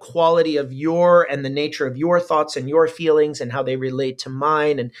fixated on the quality of your and the nature of your thoughts and your feelings and how they relate to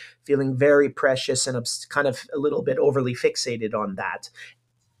mine, and feeling very precious and kind of a little bit overly fixated on that.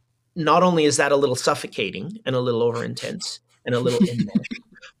 Not only is that a little suffocating and a little over intense and a little enmeshed,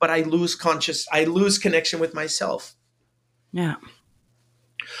 but I lose connection with myself. Yeah.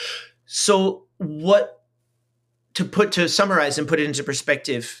 So what to summarize and put it into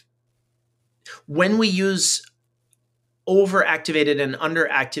perspective, when we use overactivated and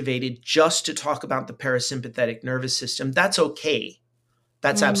underactivated just to talk about the parasympathetic nervous system, that's okay.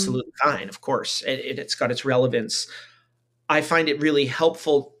 That's Mm. absolutely fine, of course. It's got its relevance. I find it really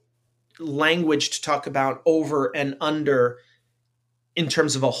helpful language to talk about over and under in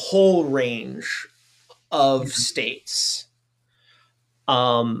terms of a whole range of states.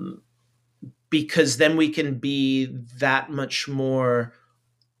 Um, because then we can be that much more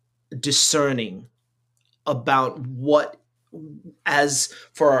discerning about what, as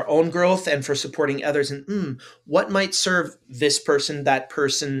for our own growth and for supporting others, and what might serve this person, that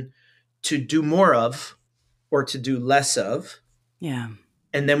person, to do more of or to do less of. Yeah.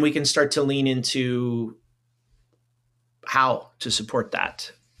 And then we can start to lean into how to support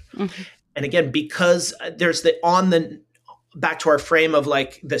that. Mm-hmm. And again, because there's the on the back to our frame of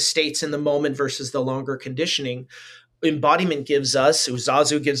like the states in the moment versus the longer conditioning, embodiment gives us,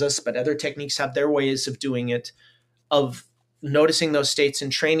 Uzazu gives us, but other techniques have their ways of doing it, of noticing those states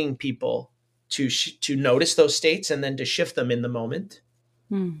and training people to notice those states and then to shift them in the moment.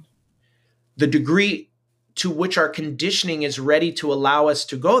 Mm. The degree to which our conditioning is ready to allow us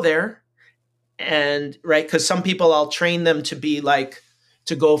to go there, and right, because some people I'll train them to be like,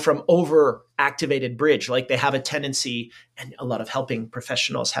 to go from over activated bridge, like they have a tendency, and a lot of helping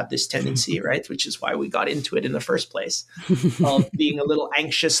professionals have this tendency, right, which is why we got into it in the first place, of being a little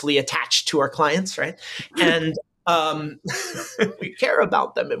anxiously attached to our clients, right? And we care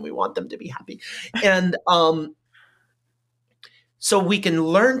about them and we want them to be happy. And so we can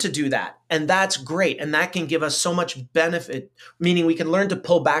learn to do that. And that's great. And that can give us so much benefit, meaning we can learn to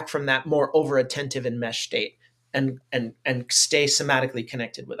pull back from that more over attentive and mesh state, and stay somatically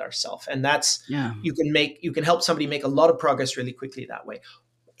connected with ourselves. And that's, Yeah. you can help somebody make a lot of progress really quickly that way.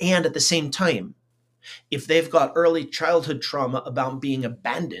 And at the same time, if they've got early childhood trauma about being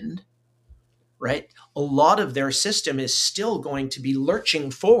abandoned, right, a lot of their system is still going to be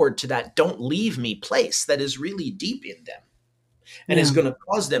lurching forward to that don't leave me place that is really deep in them, and Yeah. is going to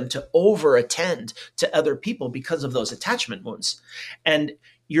cause them to over attend to other people because of those attachment wounds. And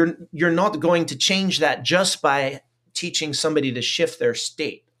you're not going to change that just by teaching somebody to shift their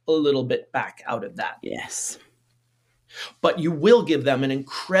state a little bit back out of that. Yes. But you will give them an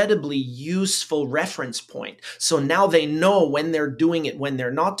incredibly useful reference point. So now they know when they're doing it, when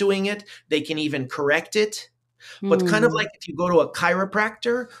they're not doing it, they can even correct it. But kind of Mm. like if you go to a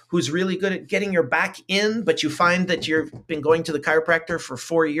chiropractor who's really good at getting your back in, but you find that you've been going to the chiropractor for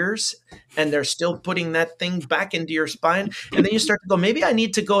 4 years and they're still putting that thing back into your spine. And then you start to go, maybe I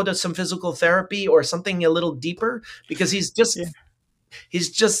need to go to some physical therapy or something a little deeper, because Yeah.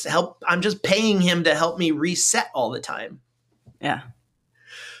 I'm just paying him to help me reset all the time. Yeah.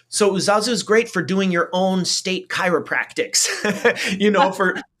 So Uzazu is great for doing your own state chiropractics,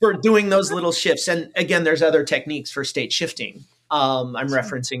 for doing those little shifts. And again, there's other techniques for state shifting. I'm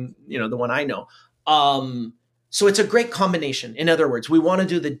referencing, the one I know. So it's a great combination. In other words, we want to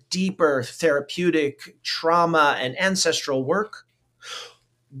do the deeper therapeutic trauma and ancestral work,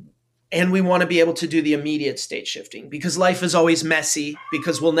 and we want to be able to do the immediate state shifting, because life is always messy,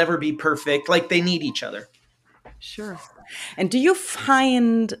 because we'll never be perfect. Like, they need each other. Sure. And do you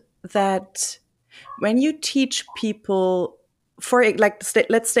find that when you teach people, for like,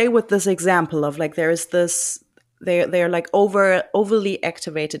 let's stay with this example of like, there is this, they're like overly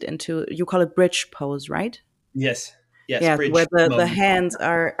activated into, you call it bridge pose, right? Yes. Yes. Yeah, Bridge where the moment. hands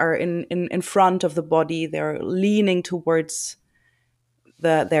are in front of the body, they're leaning towards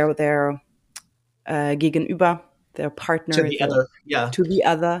their gegenüber, their partner, To the other. Yeah. to the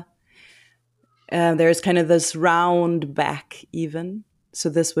other. There's kind of this round back even. So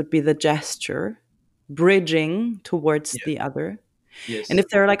this would be the gesture, bridging towards Yeah. the other. Yes. And if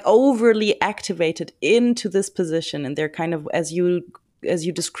they're like overly activated into this position, and they're kind of, as you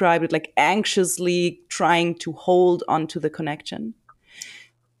described it, like anxiously trying to hold onto the connection,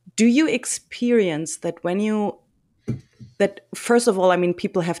 do you experience that that first of all, I mean,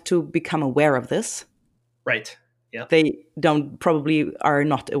 people have to become aware of this. Right. Yeah. They don't probably are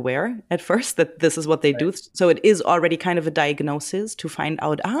not aware at first that this is what they Right. do. So it is already kind of a diagnosis to find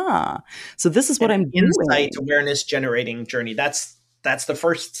out, so this is what And an I'm insight doing. awareness generating journey. That's the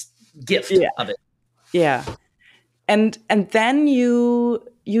first gift Yeah. of it. Yeah. And then you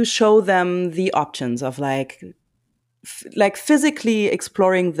show them the options of like physically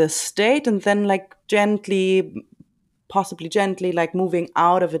exploring this state, and then like gently, possibly gently, like moving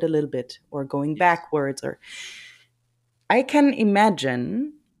out of it a little bit or going Yes. backwards. Or I can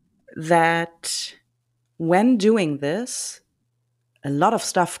imagine that when doing this, a lot of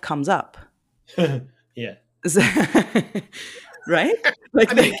stuff comes up. Yeah. Right?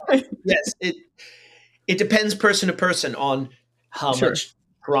 Like I mean, yes, it depends person to person on how sure. much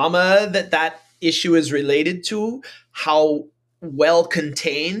trauma that issue is related to, how well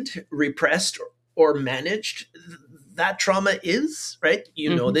contained, repressed, or managed that trauma is, right?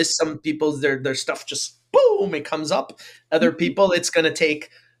 You know Hmm. this. Some people, their stuff just boom, it comes up. Other Hmm. people, it's going to take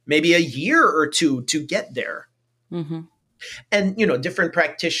maybe a year or two to get there. Hmm. And different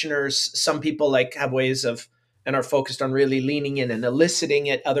practitioners, some people like have ways of and are focused on really leaning in and eliciting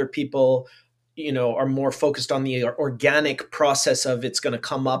it. Other people are more focused on the organic process of it's going to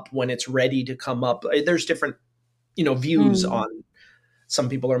come up when it's ready to come up. There's different views on. Some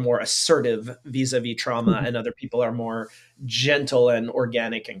people are more assertive vis-a-vis trauma, and other people are more gentle and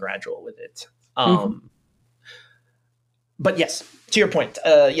organic and gradual with it. Hmm. But yes, to your point,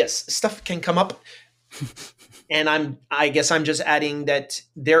 yes, stuff can come up. And I guess I'm just adding that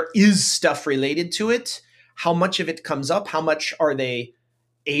there is stuff related to it. How much of it comes up? How much are they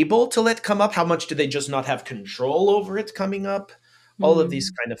able to let come up? How much do they just not have control over it coming up? All of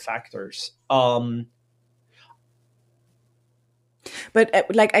these kind of factors. But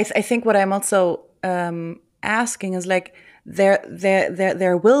like I think what I'm also asking is like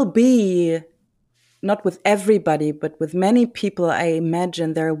there will be, not with everybody, but with many people, I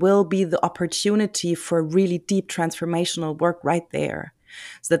imagine there will be the opportunity for really deep transformational work right there.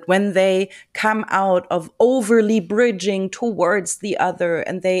 So that when they come out of overly bridging towards the other,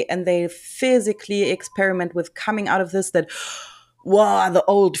 and they physically experiment with coming out of this, that wow, the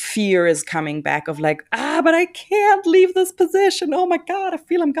old fear is coming back of like, but I can't leave this position. Oh my God, I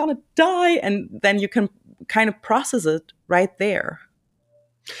feel I'm gonna die. And then you can kind of process it right there.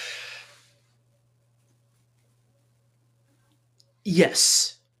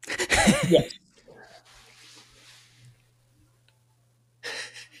 Yes. Yes.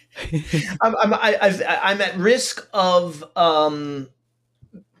 I'm at risk of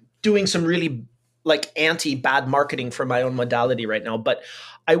doing some really like anti bad marketing for my own modality right now. But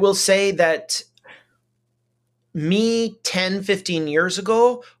I will say that me 10, 15 years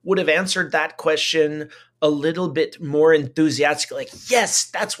ago would have answered that question a little bit more enthusiastic, like, yes,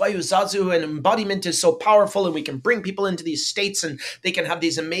 that's why Uzazu and embodiment is so powerful, and we can bring people into these states and they can have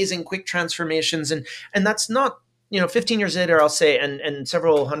these amazing quick transformations. And that's not, 15 years later, I'll say, and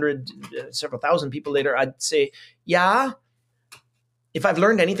several hundred, several thousand people later, I'd say, yeah, if I've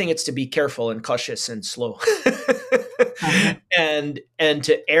learned anything, it's to be careful and cautious and slow. Uh-huh. and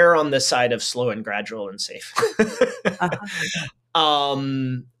to err on the side of slow and gradual and safe. Uh-huh.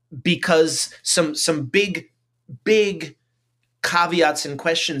 Because some big caveats and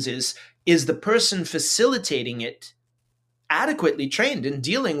questions is the person facilitating it adequately trained in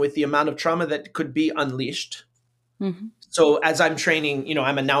dealing with the amount of trauma that could be unleashed? Mm-hmm. So as I'm training,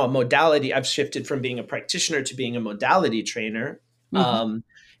 I'm now a modality. I've shifted from being a practitioner to being a modality trainer. Mm-hmm.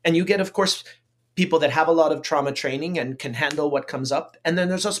 And you get, of course, people that have a lot of trauma training and can handle what comes up. And then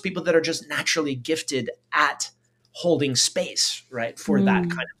there's also people that are just naturally gifted at holding space, right, for that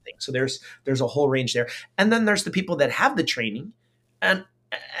kind of thing. So there's a whole range there. And then there's the people that have the training and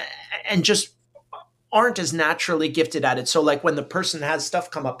just aren't as naturally gifted at it. So like when the person has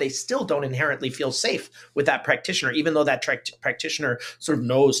stuff come up, they still don't inherently feel safe with that practitioner, even though that practitioner sort of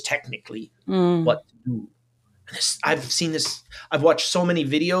knows technically what to do. I've seen this. I've watched so many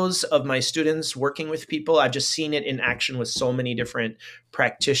videos of my students working with people. I've just seen it in action with so many different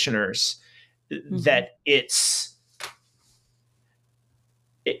practitioners that it's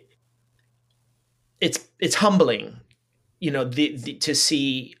humbling, to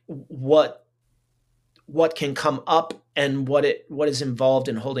see what can come up and what is involved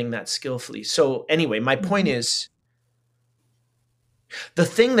in holding that skillfully. So anyway, my point is, the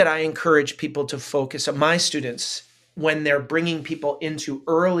thing that I encourage people to focus on, my students, when they're bringing people into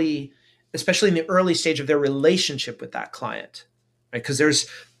especially in the early stage of their relationship with that client, right? Because there's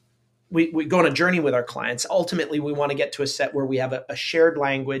we go on a journey with our clients. Ultimately, we want to get to a set where we have a shared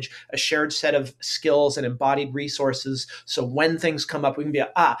language, a shared set of skills and embodied resources. So when things come up, we can be,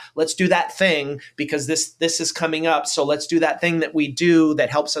 let's do that thing because this is coming up. So let's do that thing that we do that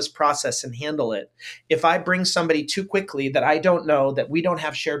helps us process and handle it. If I bring somebody too quickly that I don't know, that we don't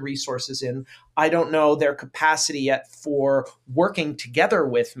have shared resources in, I don't know their capacity yet for working together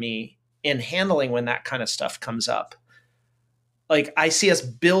with me in handling when that kind of stuff comes up. Like I see us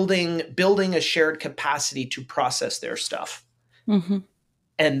building a shared capacity to process their stuff. Mm-hmm.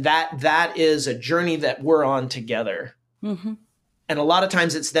 And that is a journey that we're on together. Mm-hmm. And a lot of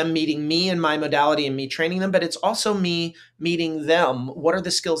times it's them meeting me and my modality and me training them, but it's also me meeting them. What are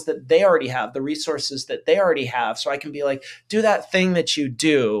the skills that they already have, the resources that they already have? So I can be like, do that thing that you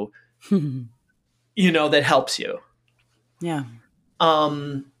do, that helps you. Yeah.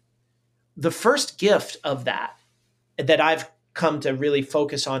 The first gift of that I've come to really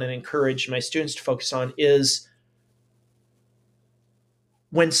focus on and encourage my students to focus on is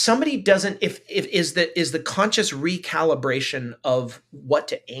when somebody doesn't, is the conscious recalibration of what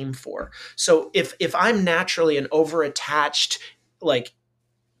to aim for. So if I'm naturally an over-attached, like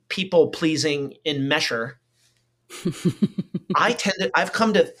people pleasing in measure, I've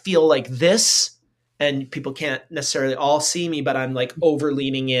come to feel like this, and people can't necessarily all see me, but I'm like over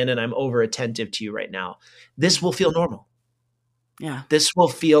leaning in and I'm over attentive to you right now. This will feel normal. Yeah. This will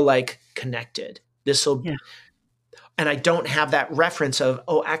feel like connected. And I don't have that reference of,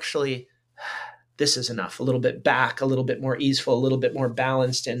 actually, this is enough. A little bit back, a little bit more easeful, a little bit more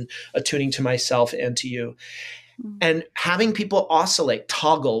balanced and attuning to myself and to you. Mm-hmm. And having people oscillate,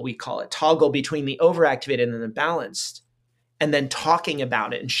 toggle, we call it, toggle between the overactivated and the balanced, and then talking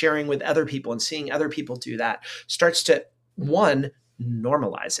about it and sharing with other people and seeing other people do that starts to, one,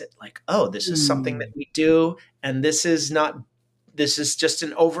 normalize it. Like, this is something that we do, and this is just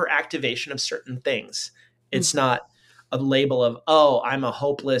an overactivation of certain things. It's not a label of, I'm a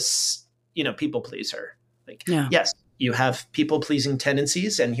hopeless, people pleaser. Like, yes, you have people pleasing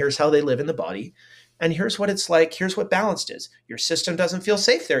tendencies, and here's how they live in the body. And here's what it's like. Here's what balanced is. Your system doesn't feel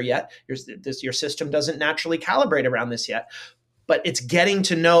safe there yet. Your system doesn't naturally calibrate around this yet. But it's getting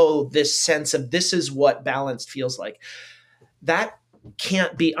to know this sense of this is what balanced feels like. That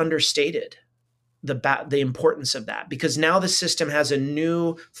can't be understated. The importance of that, because now the system has a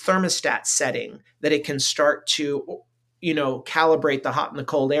new thermostat setting that it can start to, calibrate the hot and the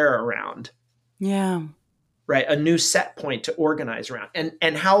cold air around. Yeah. Right. A new set point to organize around.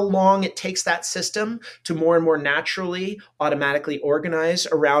 And how long it takes that system to more and more naturally, automatically organize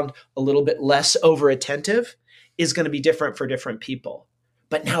around a little bit less over attentive is going to be different for different people.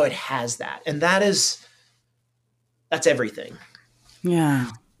 But now it has that. And that's everything.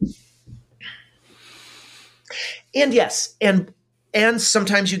 Yeah. And yes, and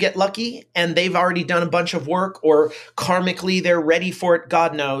sometimes you get lucky and they've already done a bunch of work, or karmically they're ready for it.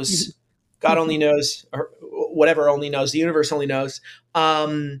 God knows. God only knows, or whatever only knows. The universe only knows.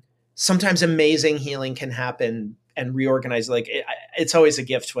 Sometimes amazing healing can happen and reorganize. Like it's always a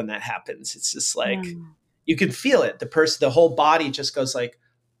gift when that happens. It's just like you can feel it. The whole body just goes like,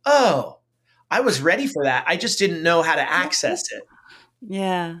 oh, I was ready for that. I just didn't know how to access it.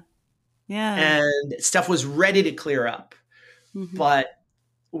 Yeah. Yeah. And stuff was ready to clear up. Mm-hmm. But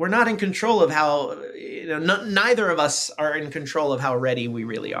we're not in control of how, neither of us are in control of how ready we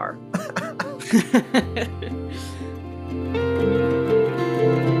really are.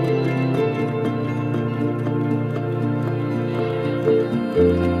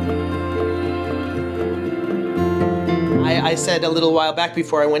 I said a little while back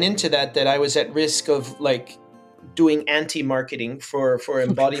before I went into that I was at risk of like doing anti-marketing for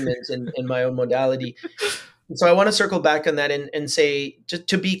embodiment in my own modality. And so I want to circle back on that and say, just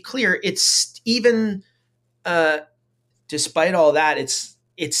to be clear, it's even, despite all that, it's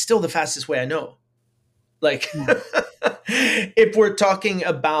still the fastest way I know. Like, if we're talking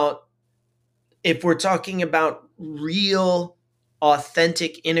about real,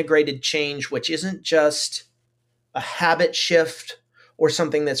 authentic, integrated change, which isn't just a habit shift or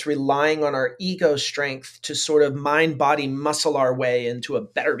something that's relying on our ego strength to sort of mind, body, muscle our way into a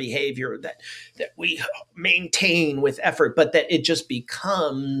better behavior that we maintain with effort, but that it just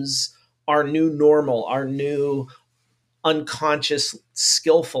becomes our new normal, our new unconscious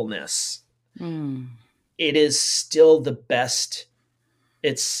skillfulness. It is still the best.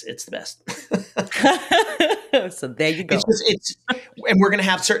 It's the best. So there you go. And we're going to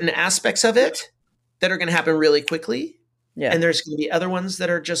have certain aspects of it that are going to happen really quickly. Yeah. And there's going to be other ones that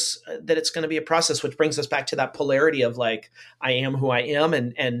are just that it's going to be a process, which brings us back to that polarity of like, I am who I am,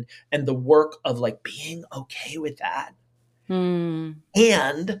 and the work of like being okay with that.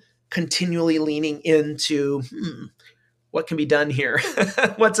 And continually leaning into what can be done here.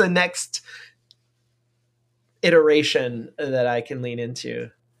 What's a next iteration that I can lean into?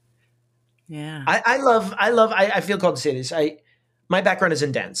 Yeah. I feel called to say this. My background is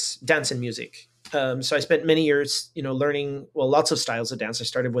in dance and music. So I spent many years, learning, lots of styles of dance. I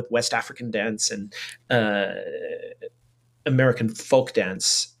started with West African dance and American folk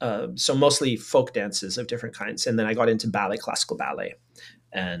dance. So mostly folk dances of different kinds. And then I got into ballet, classical ballet,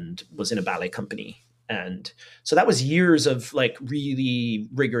 and was in a ballet company. And so that was years of like really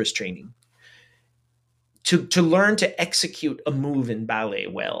rigorous training to learn to execute a move in ballet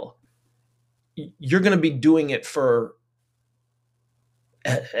well. You're going to be doing it for,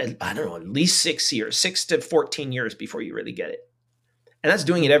 I don't know, at least 6 years, 6 to 14 years before you really get it. And that's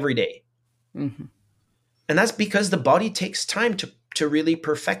doing it every day. Mm-hmm. And that's because the body takes time to really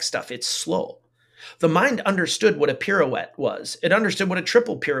perfect stuff. It's slow. The mind understood what a pirouette was. It understood what a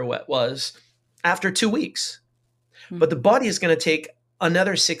triple pirouette was after 2 weeks. Mm-hmm. But the body is going to take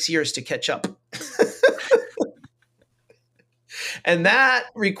another 6 years to catch up. And that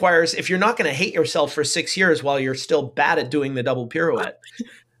requires, if you're not going to hate yourself for 6 years while you're still bad at doing the double pirouette,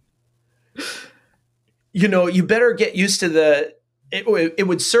 you better get used to it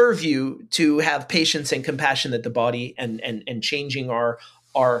would serve you to have patience and compassion that the body and changing our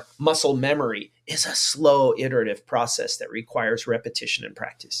muscle memory is a slow iterative process that requires repetition and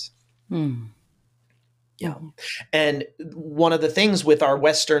practice. Mm. Yeah. And one of the things with our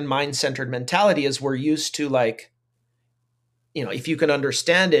Western mind-centered mentality is we're used to like, if you can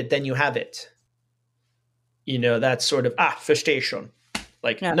understand it, then you have it. That's sort of, verstehen.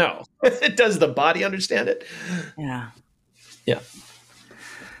 Like, yeah. No. Does the body understand it? Yeah. Yeah.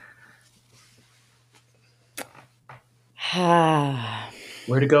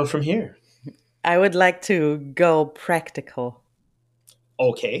 Where to go from here? I would like to go practical.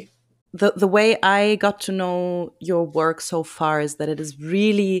 Okay. The way I got to know your work so far is that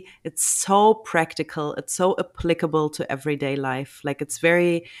it's so practical. It's so applicable to everyday life. Like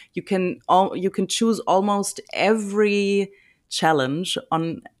you can choose almost every challenge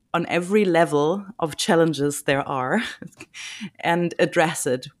on every level of challenges there are and address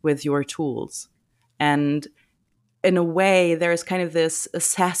it with your tools. And in a way, there's kind of this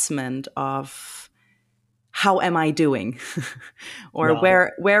assessment of how am I doing, or wow.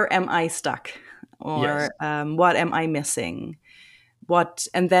 where am I stuck, or yes. What am I missing,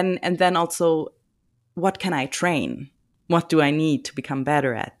 and then also what can I train, what do I need to become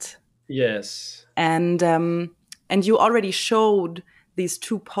better at? Yes, and you already showed these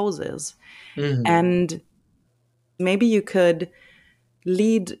 2 poses, mm-hmm. and maybe you could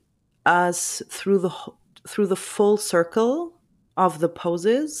lead us through the full circle of the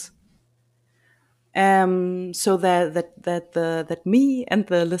poses. So that me and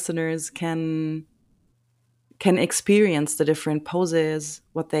the listeners can experience the different poses,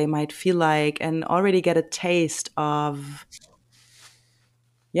 what they might feel like, and already get a taste of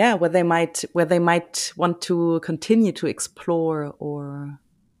where they might want to continue to explore. Or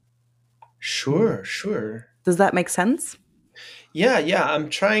sure. Does that make sense? Yeah. I'm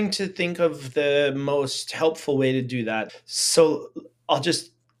trying to think of the most helpful way to do that. So I'll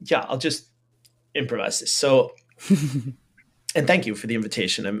just improvise this. So, and thank you for the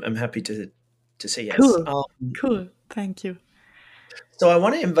invitation. I'm happy to say yes. Cool. Thank you. So I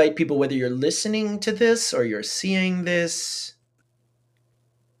want to invite people, whether you're listening to this or you're seeing this,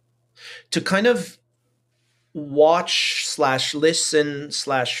 to kind of watch / listen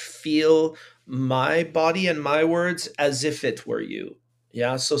 / feel my body and my words as if it were you.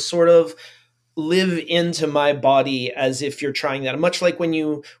 Yeah. So sort of live into my body as if you're trying that. Much like when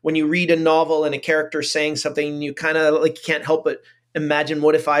you read a novel and a character saying something, you kind of like can't help but imagine,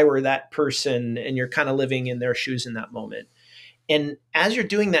 what if I were that person? And you're kind of living in their shoes in that moment. And as you're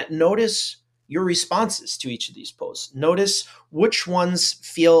doing that, notice your responses to each of these poses. Notice which ones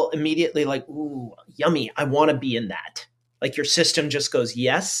feel immediately like, ooh, yummy, I want to be in that. Like your system just goes,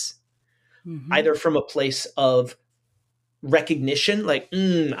 yes, mm-hmm. either from a place of recognition, like,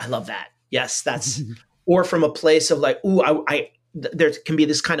 I love that. Yes, that's, or from a place of like, ooh, there can be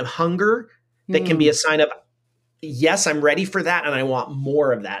this kind of hunger that can be a sign of, yes, I'm ready for that. And I want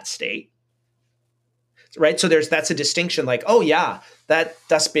more of that state. Right. So that's a distinction, like, oh yeah,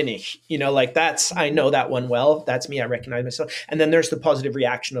 das bin ich, like I know that one well, that's me. I recognize myself. And then there's the positive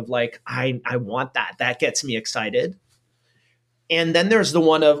reaction of like, I want that. That gets me excited. And then there's the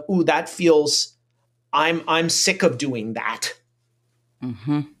one of, ooh, that feels, I'm sick of doing that.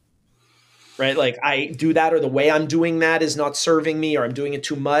 Mm-hmm. Right? Like I do that, or the way I'm doing that is not serving me, or I'm doing it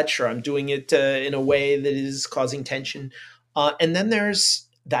too much, or I'm doing it in a way that is causing tension. And then there's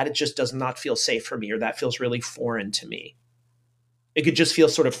that it just does not feel safe for me, or that feels really foreign to me. It could just feel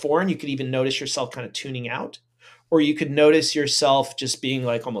sort of foreign. You could even notice yourself kind of tuning out, or you could notice yourself just being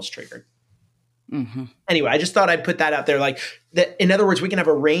like almost triggered. Mm-hmm. Anyway, I just thought I'd put that out there. Like that, in other words, we can have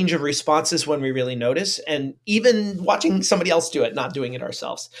a range of responses when we really notice, and even watching somebody else do it, not doing it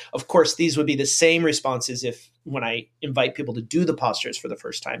ourselves. Of course, these would be the same responses if when I invite people to do the postures for the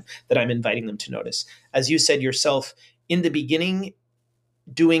first time, that I'm inviting them to notice. As you said yourself, in the beginning,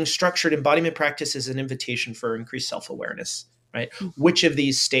 doing structured embodiment practice is an invitation for increased self-awareness, right? Mm-hmm. Which of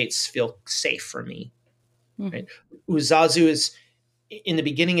these states feel safe for me, Mm-hmm. right? Uzazu is, in the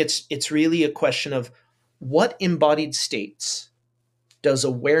beginning, it's really a question of what embodied states does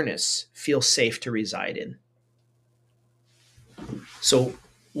awareness feel safe to reside in? So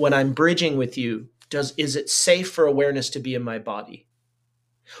when I'm bridging with you, is it safe for awareness to be in my body?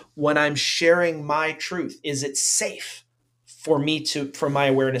 When I'm sharing my truth, is it safe for my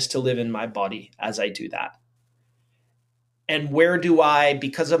awareness to live in my body as I do that? And where do I,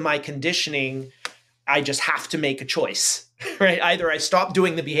 because of my conditioning, I just have to make a choice, right? Either I stop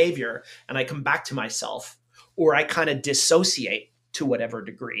doing the behavior and I come back to myself, or I kind of dissociate to whatever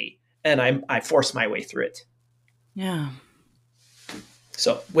degree and I force my way through it. Yeah.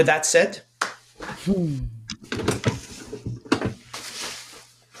 So with that said,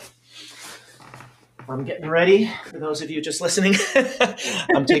 I'm getting ready. For those of you just listening,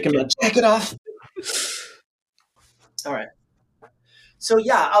 I'm taking my jacket off. All right. So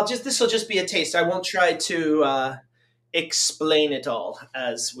yeah, this will just be a taste. I won't try to explain it all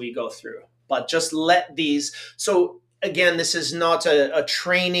as we go through, but just let these. So again, this is not a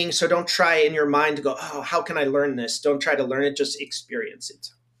training. So don't try in your mind to go, oh, how can I learn this? Don't try to learn it. Just experience it.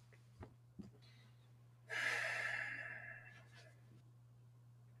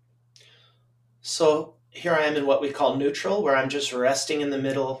 So here I am in what we call neutral, where I'm just resting in the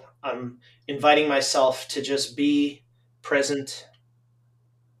middle. I'm inviting myself to just be present.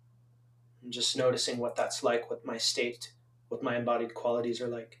 I'm just noticing what that's like, what my state, what my embodied qualities are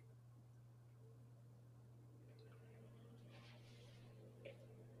like.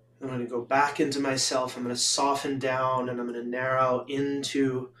 I'm going to go back into myself. I'm going to soften down and I'm going to narrow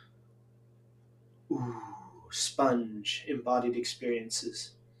into sponge embodied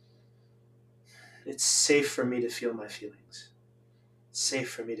experiences. It's safe for me to feel my feelings. It's safe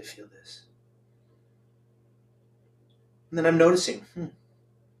for me to feel this. And then I'm noticing,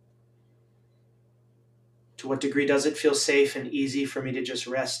 to what degree does it feel safe and easy for me to just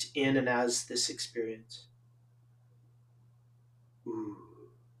rest in and as this experience?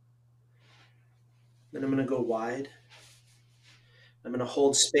 Then I'm going to go wide. I'm going to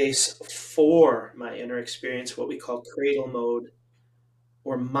hold space for my inner experience, what we call cradle mode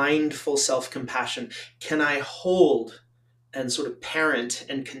or mindful self-compassion. Can I hold and sort of parent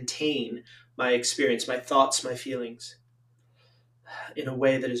and contain my experience, my thoughts, my feelings in a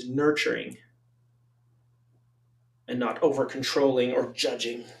way that is nurturing and not over-controlling or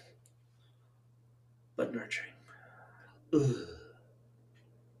judging, but nurturing?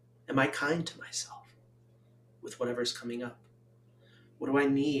 Am I kind to myself with whatever's coming up? What do I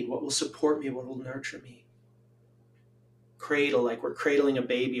need? What will support me? What will nurture me? Cradle, like we're cradling a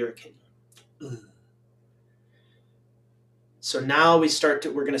baby or a kid. So now we're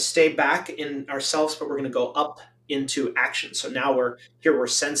going to stay back in ourselves, but we're going to go up into action. So now we're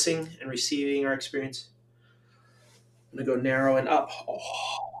sensing and receiving our experience. I'm going to go narrow and up.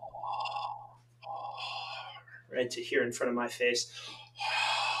 Right to here in front of my face.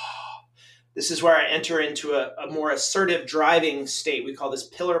 This is where I enter into a more assertive driving state. We call this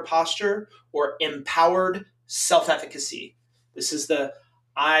pillar posture or empowered self-efficacy. This is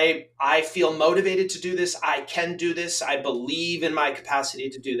I feel motivated to do this. I can do this. I believe in my capacity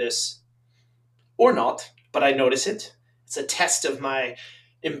to do this. Or not, but I notice it. It's a test of my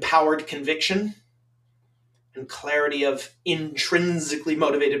empowered conviction and clarity of intrinsically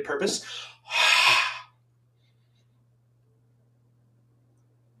motivated purpose.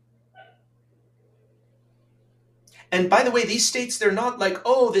 And by the way, these states, they're not like,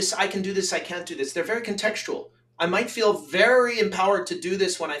 oh, I can do this, I can't do this. They're very contextual. I might feel very empowered to do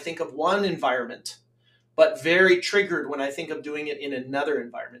this when I think of one environment, but very triggered when I think of doing it in another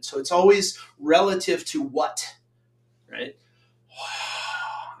environment. So it's always relative to what, right?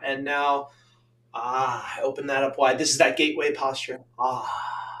 And now, I open that up wide. This is that gateway posture. I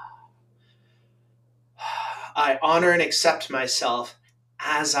honor and accept myself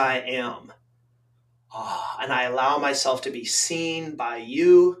as I am. And I allow myself to be seen by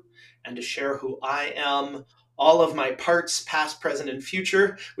you and to share who I am, all of my parts, past, present, and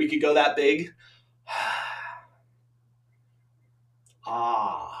future. We could go that big.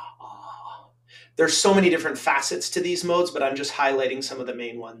 Ah, ah. There's so many different facets to these modes, but I'm just highlighting some of the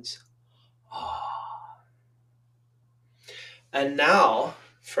main ones. Ah. And now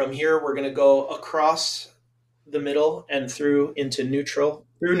from here, we're going to go across the middle and through into neutral,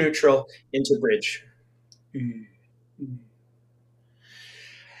 through neutral into bridge.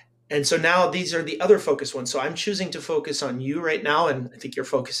 And so now these are the other focus ones. So I'm choosing to focus on you right now, and I think you're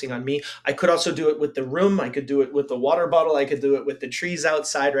focusing on me. I could also do it with the room. I could do it with the water bottle. I could do it with the trees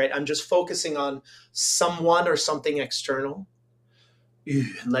outside, right? I'm just focusing on someone or something external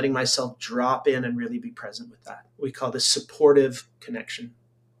and letting myself drop in and really be present with that. We call this supportive connection.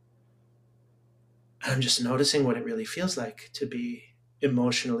 I'm just noticing what it really feels like to be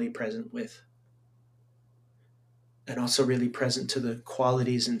emotionally present with, and also really present to the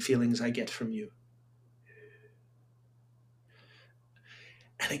qualities and feelings I get from you.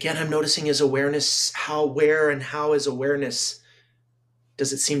 And again, I'm noticing is awareness, how, where, and how is awareness,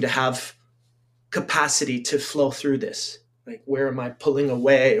 does it seem to have capacity to flow through this? Like, where am I pulling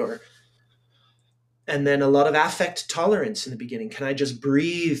away? And then a lot of affect tolerance in the beginning. Can I just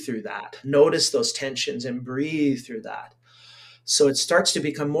breathe through that? Notice those tensions and breathe through that. So it starts to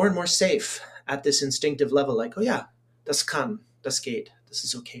become more and more safe at this instinctive level. Like, oh yeah, das kann, das geht, this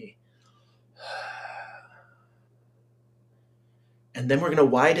is okay. And then we're going to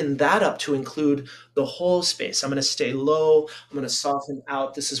widen that up to include the whole space. I'm going to stay low. I'm going to soften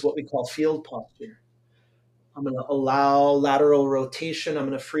out. This is what we call field posture. I'm going to allow lateral rotation. I'm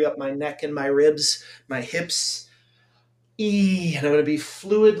going to free up my neck and my ribs, my hips. And I'm going to be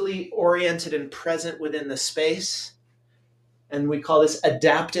fluidly oriented and present within the space. And we call this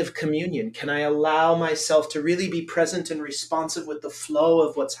adaptive communion. Can I allow myself to really be present and responsive with the flow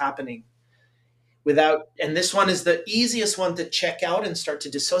of what's happening? And this one is the easiest one to check out and start to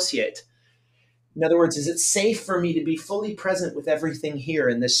dissociate. In other words, is it safe for me to be fully present with everything here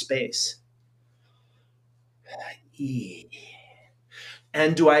in this space?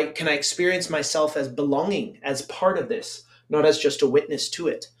 And can I experience myself as belonging, as part of this, not as just a witness to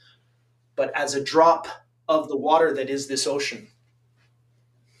it, but as a drop of the water that is this ocean?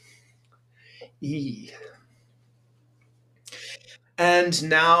 And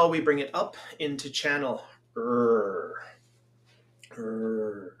now we bring it up into channel.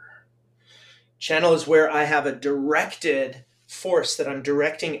 Channel is where I have a directed force that I'm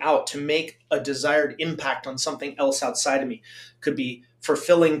directing out to make a desired impact on something else outside of me. It could be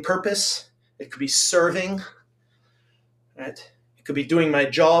fulfilling purpose. It could be serving, right? It could be doing my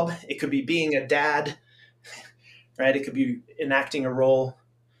job. It could be being a dad, right? It could be enacting a role.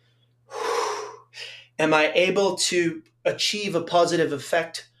 Am I able to achieve a positive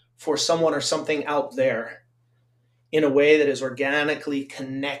effect for someone or something out there in a way that is organically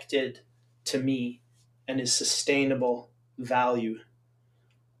connected to me and is sustainable value?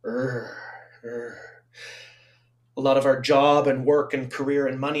 A lot of our job and work and career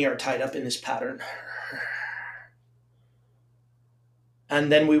and money are tied up in this pattern.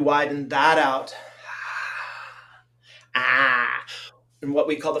 And then we widen that out. And what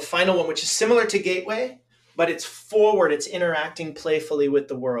we call the final one, which is similar to gateway, but it's forward, it's interacting playfully with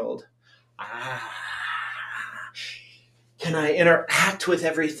the world. Can I interact with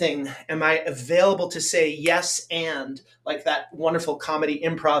everything? Am I available to say yes and, like that wonderful comedy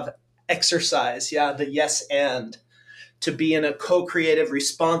improv exercise? Yeah, the yes and, to be in a co-creative,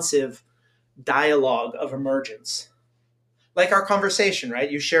 responsive dialogue of emergence. Like our conversation,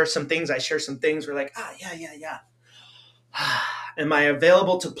 right? You share some things, I share some things. We're like, yeah. Am I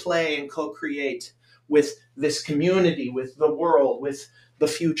available to play and co-create with this community, with the world, with the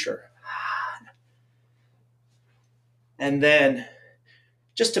future? And then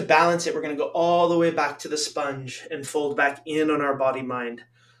just to balance it, we're going to go all the way back to the sponge and fold back in on our body mind.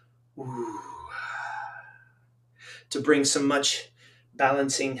 To bring some much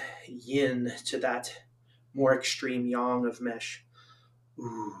balancing yin to that more extreme yang of mesh.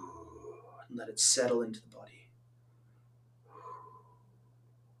 And let it settle into the body.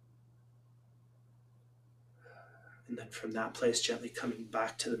 And then from that place, gently coming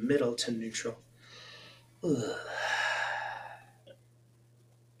back to the middle, to neutral.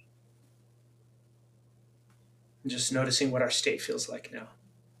 And just noticing what our state feels like now.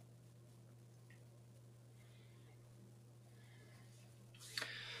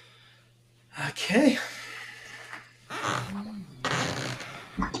 Okay.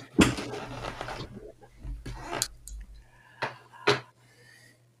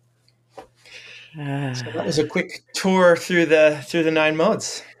 So that was a quick tour through the 9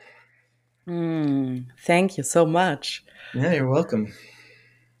 modes. Thank you so much. Yeah, you're welcome.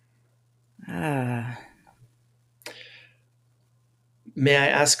 May I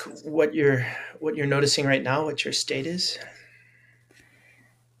ask what you're noticing right now, what your state is?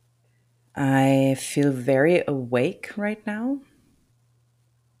 I feel very awake right now.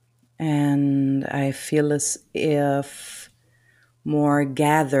 And I feel as if more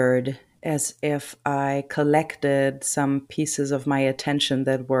gathered, as if I collected some pieces of my attention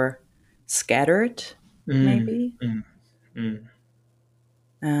that were scattered, Mm, maybe. mm, mm.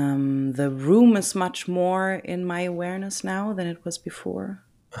 The room is much more in my awareness now than it was before.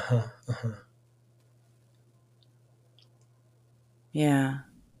 Uh-huh, uh-huh. Yeah.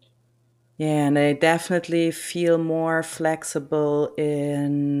 Yeah, and I definitely feel more flexible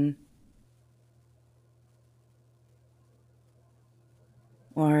in,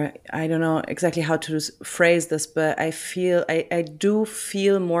 or I don't know exactly how to phrase this, but I do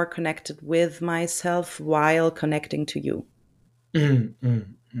feel more connected with myself while connecting to you. Mm, mm,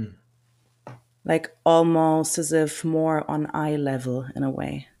 mm, Like almost as if more on eye level in a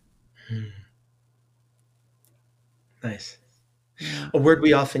way. mm. Nice. Yeah. A word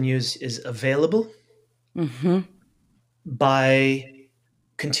we often use is available. Mm-hmm. By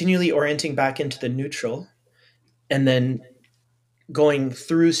continually orienting back into the neutral and then going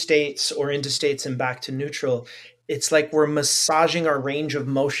through states or into states and back to neutral, it's like we're massaging our range of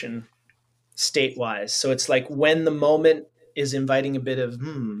motion state wise. So it's like when the moment is inviting a bit of,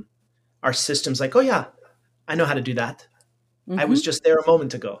 our system's like, oh, yeah, I know how to do that. I was Mm-hmm. just there a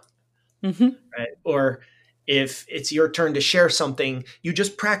moment ago. Mm-hmm. Right. Or if it's your turn to share something, you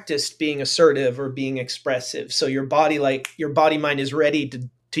just practiced being assertive or being expressive. So your body mind is ready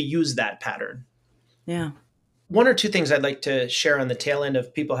to use that pattern. Yeah. One or two things I'd like to share on the tail end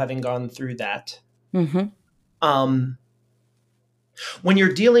of people having gone through that. Mm-hmm. Um, when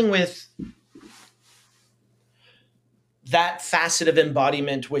you're dealing with that facet of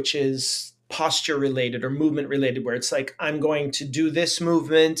embodiment, which is posture related or movement related, where it's like, I'm going to do this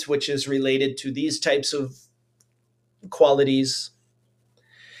movement, which is related to these types of qualities.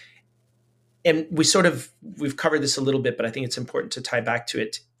 And we've covered this a little bit, but I think it's important to tie back to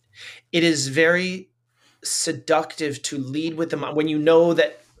it. It is very seductive to lead with them when you know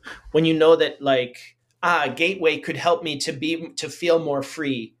that like gateway could help me to feel more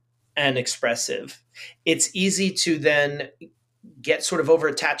free and expressive. It's easy to then get sort of over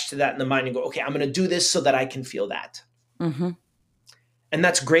attached to that in the mind and go, okay, I'm going to do this so that I can feel that. Mm-hmm. And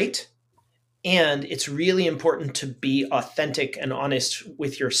that's great. And it's really important to be authentic and honest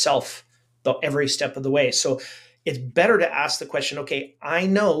with yourself every step of the way. So it's better to ask the question, okay, I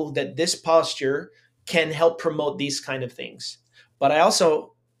know that this posture can help promote these kind of things. But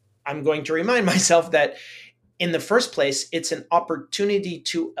I'm going to remind myself that in the first place, it's an opportunity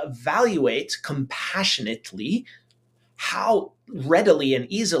to evaluate compassionately how readily and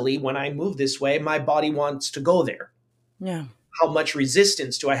easily, when I move this way, my body wants to go there. Yeah. How much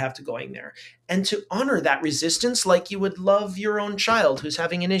resistance do I have to going there? And to honor that resistance like you would love your own child who's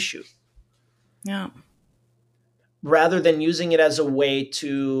having an issue, Yeah. rather than using it as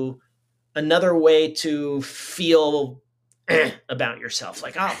another way to feel about yourself.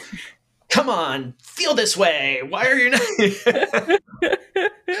 Like, oh, come on, feel this way. Why are you not?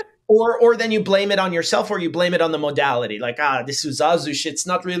 Or then you blame it on yourself or you blame it on the modality. Like, this Uzazu shit's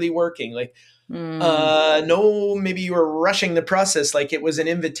not really working. Like, no, maybe you were rushing the process. Like it was an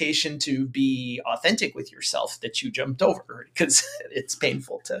invitation to be authentic with yourself that you jumped over because it's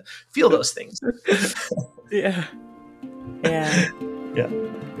painful to feel those things. Yeah. Yeah. Yeah.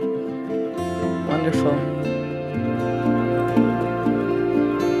 Wonderful.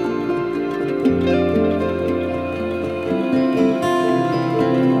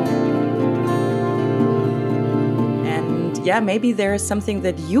 And yeah, maybe there is something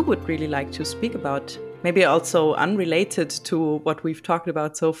that you would really like to speak about. Maybe also unrelated to what we've talked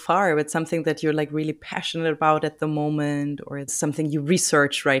about so far, but something that you're like really passionate about at the moment, or it's something you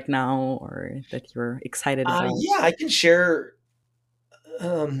research right now, or that you're excited about. Yeah, I can share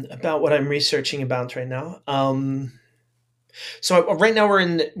about what I'm researching about right now. So right now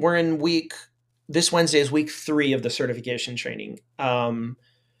we're in week. This Wednesday is week 3 of the certification training.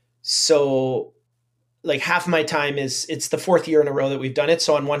 So like half my time it's the 4th year in a row that we've done it.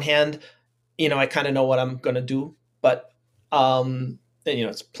 So on one hand, I kind of know what I'm going to do, but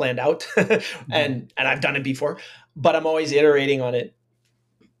it's planned out and I've done it before, but I'm always iterating on it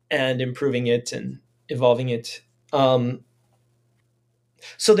and improving it and evolving it.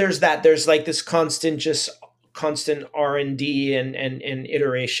 So there's that. There's like this constant R&D and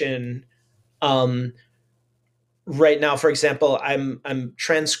iteration. Right now, for example, I'm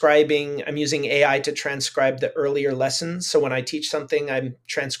transcribing. I'm using AI to transcribe the earlier lessons. So when I teach something, I'm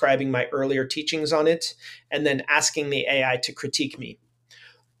transcribing my earlier teachings on it, and then asking the AI to critique me.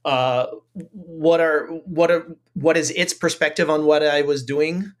 What is its perspective on what I was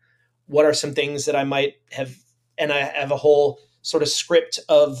doing? What are some things that I might have, and I have a whole sort of script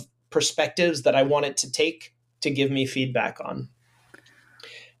of perspectives that I want it to take to give me feedback on.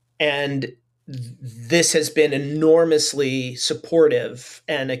 And this has been enormously supportive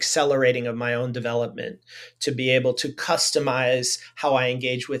and accelerating of my own development, to be able to customize how I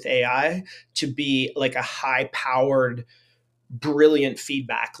engage with AI to be like a high powered, brilliant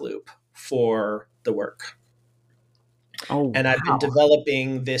feedback loop for the work. Oh, And I've been wow.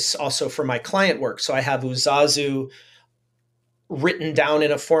 developing this also for my client work. So I have Uzazu written down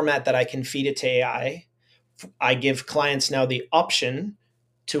in a format that I can feed it to AI. I give clients now the option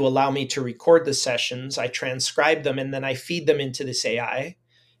to allow me to record the sessions. I transcribe them and then I feed them into this AI.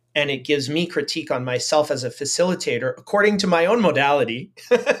 And it gives me critique on myself as a facilitator according to my own modality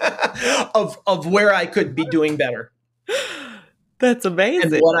of where I could be doing better That's and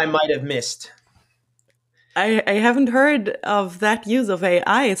amazing. what I might have missed. I haven't heard of that use of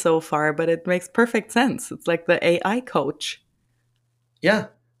AI so far, but it makes perfect sense. It's like the AI coach. Yeah.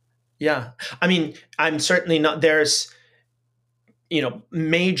 Yeah. I mean, I'm certainly not, there's,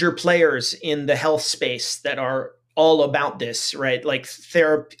 major players in the health space that are all about this, right? Like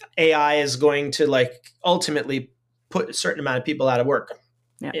AI is going to like ultimately put a certain amount of people out of work,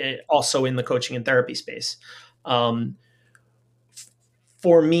 Yeah. also in the coaching and therapy space. Um,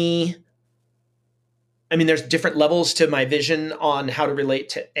 for me, I mean, there's different levels to my vision on how to relate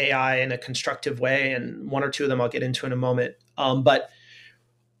to AI in a constructive way, and one or two of them I'll get into in a moment. But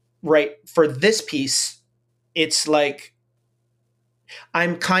right for this piece, it's like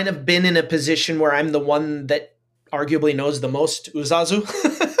I'm kind of been in a position where I'm the one that arguably knows the most Uzazu,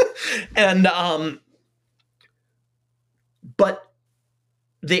 and but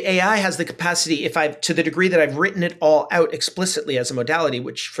the AI has the capacity, if I've to the degree that I've written it all out explicitly as a modality,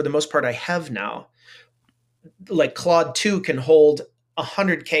 which for the most part I have now, like Claude 2 can hold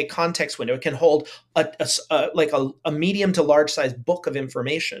 100K context window. It can hold a medium to large size book of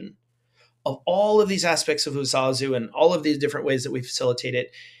information of all of these aspects of Uzazu and all of these different ways that we facilitate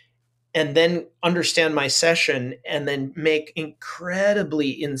it, and then understand my session and then make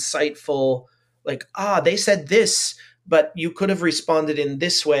incredibly insightful, like, they said this, but you could have responded in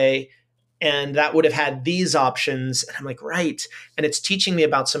this way and that would have had these options. And I'm like, right. And it's teaching me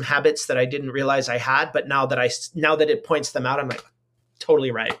about some habits that I didn't realize I had, but now that it points them out, I'm like,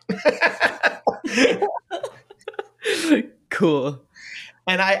 totally right. Cool.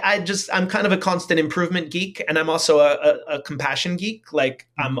 And I'm kind of a constant improvement geek, and I'm also a compassion geek. Like,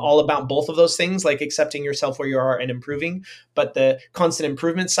 I'm all about both of those things, like accepting yourself where you are and improving. But the constant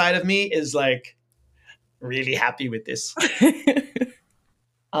improvement side of me is like really happy with this.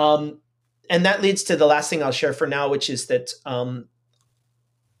 And that leads to the last thing I'll share for now, which is that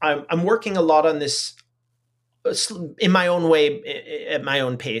I'm working a lot on this in my own way, at my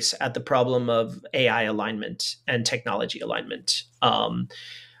own pace, at the problem of AI alignment and technology alignment.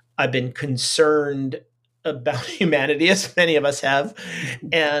 I've been concerned about humanity, as many of us have,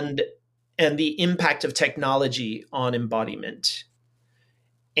 and the impact of technology on embodiment.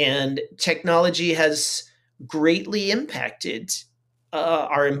 And technology has greatly impacted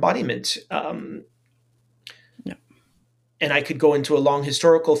our embodiment. Yeah. And I could go into a long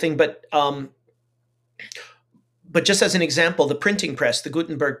historical thing, but just as an example, the printing press, the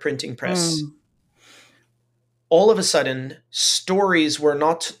Gutenberg printing press, all of a sudden, stories were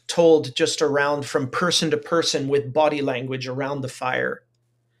not told just around from person to person with body language around the fire.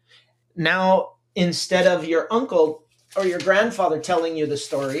 Now, instead of your uncle or your grandfather telling you the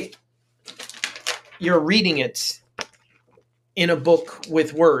story, you're reading it in a book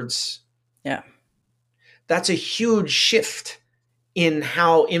with words. Yeah. That's a huge shift in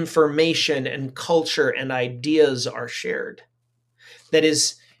how information and culture and ideas are shared. That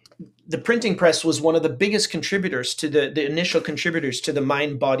is, the printing press was one of the biggest contributors to the initial contributors to the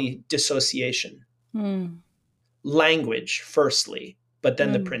mind-body dissociation. Language, firstly, but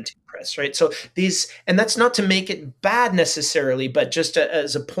then the printing press, right? So and that's not to make it bad necessarily, but just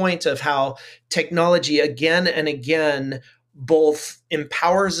as a point of how technology again and again both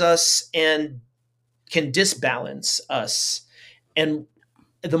empowers us and can disbalance us. And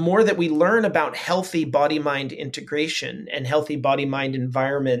the more that we learn about healthy body-mind integration and healthy body-mind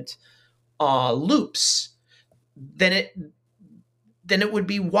environment loops, then it would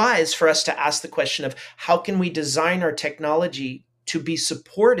be wise for us to ask the question of how can we design our technology to be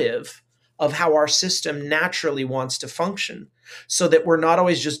supportive of how our system naturally wants to function, so that we're not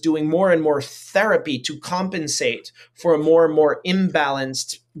always just doing more and more therapy to compensate for a more and more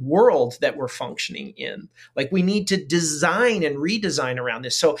imbalanced world that we're functioning in. Like, we need to design and redesign around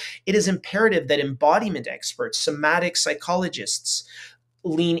this. So it is imperative that embodiment experts, somatic psychologists,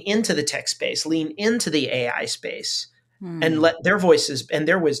 lean into the tech space, lean into the AI space, and let their voices and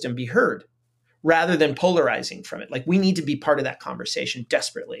their wisdom be heard rather than polarizing from it. Like, we need to be part of that conversation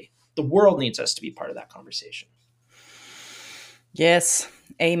desperately. The world needs us to be part of that conversation. Yes.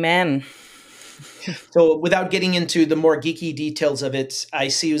 Amen. So without getting into the more geeky details of it, I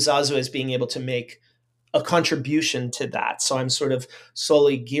see Uzazu as being able to make a contribution to that. So I'm sort of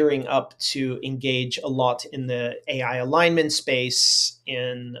slowly gearing up to engage a lot in the AI alignment space,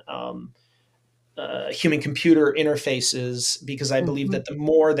 in human-computer interfaces, because I believe that the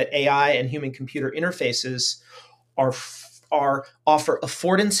more that AI and human-computer interfaces offer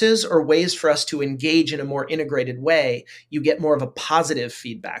affordances or ways for us to engage in a more integrated way, you get more of a positive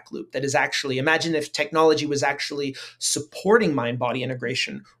feedback loop. That is actually, imagine if technology was actually supporting mind-body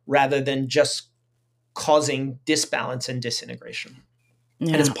integration rather than just causing disbalance and disintegration.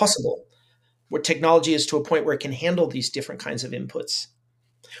 Yeah. And it's possible where technology is to a point where it can handle these different kinds of inputs.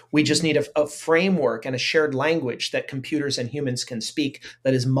 We just need a framework and a shared language that computers and humans can speak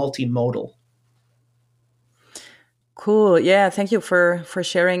that is multimodal. Cool. Yeah. Thank you for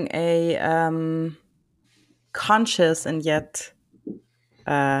sharing a conscious and yet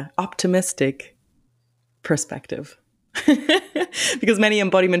optimistic perspective. Because many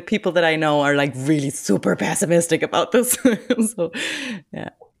embodiment people that I know are like really super pessimistic about this. So, yeah.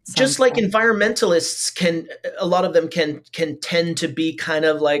 Just like environmentalists a lot of them can tend to be kind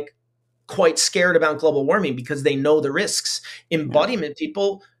of like quite scared about global warming because they know the risks. Embodiment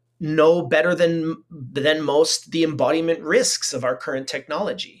people know better than most the embodiment risks of our current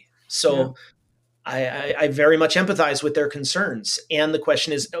technology. So I very much empathize with their concerns. And the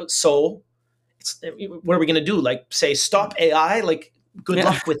question is, so what are we going to do? Like, say, stop AI? Like, good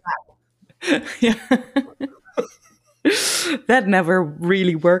luck with that. Yeah. That never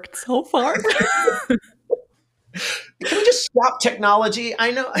really worked so far. Can we just stop technology?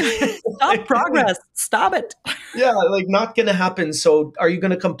 I know. Stop progress. Stop it. Yeah, like, not going to happen. So are you going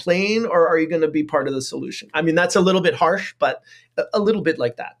to complain or are you going to be part of the solution? I mean, that's a little bit harsh, but a little bit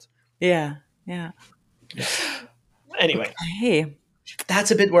like that. Yeah. Anyway. Okay.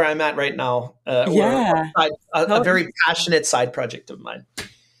 That's a bit where I'm at right now. A very passionate side project of mine.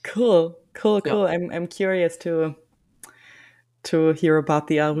 Cool. Yeah. I'm curious to hear about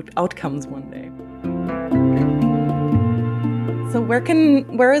the outcomes one day. So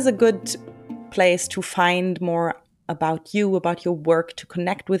where is a good place to find more about you, about your work, to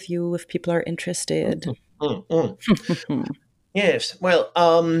connect with you if people are interested? Yes. Well,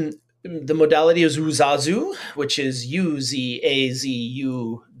 the modality is Uzazu, which is uzazu.org.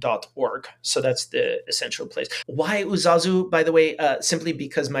 So that's the essential place. Why Uzazu, by the way? Simply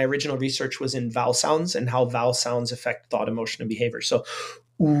because my original research was in vowel sounds and how vowel sounds affect thought, emotion, and behavior. So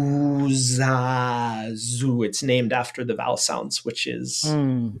Uzazu, it's named after the vowel sounds, which is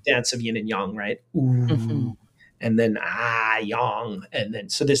dance of yin and yang, right? And then yang. And then,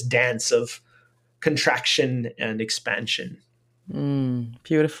 so this dance of contraction and expansion.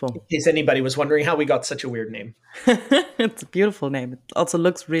 Beautiful. In case anybody was wondering how we got such a weird name. It's a beautiful name. It also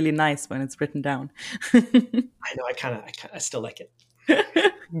looks really nice when it's written down. I know. I still like it.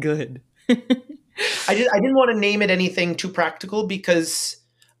 Good. I didn't want to name it anything too practical because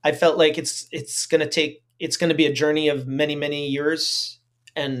I felt like it's going to be a journey of many, many years.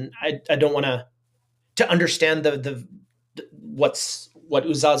 And I don't want to understand what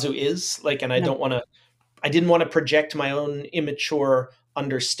Uzazu is like. And I didn't want to project my own immature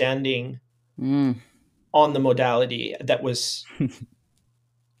understanding on the modality that was,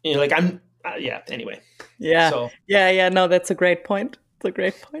 like anyway. Yeah. So, yeah. No, that's a great point.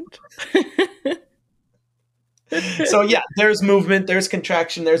 So yeah, there's movement, there's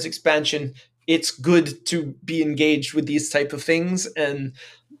contraction, there's expansion. It's good to be engaged with these type of things. And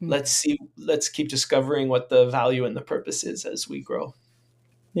let's keep discovering what the value and the purpose is as we grow.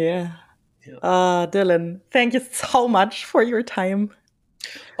 Yeah. Dylan, thank you so much for your time.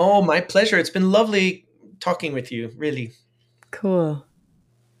 Oh, my pleasure. It's been lovely talking with you, really. Cool.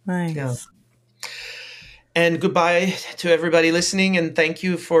 Nice. Yeah. And goodbye to everybody listening, and thank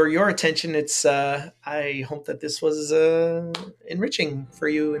you for your attention. It's I hope that this was enriching for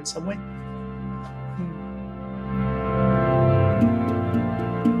you in some way.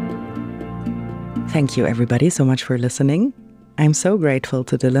 Thank you, everybody, so much for listening. I'm so grateful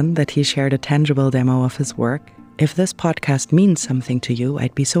to Dylan that he shared a tangible demo of his work. If this podcast means something to you,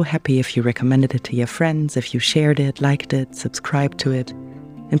 I'd be so happy if you recommended it to your friends, if you shared it, liked it, subscribed to it.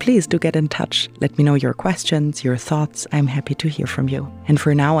 And please do get in touch. Let me know your questions, your thoughts. I'm happy to hear from you. And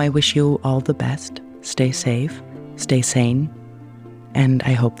for now, I wish you all the best. Stay safe, stay sane, and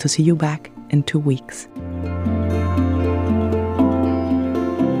I hope to see you back in 2 weeks.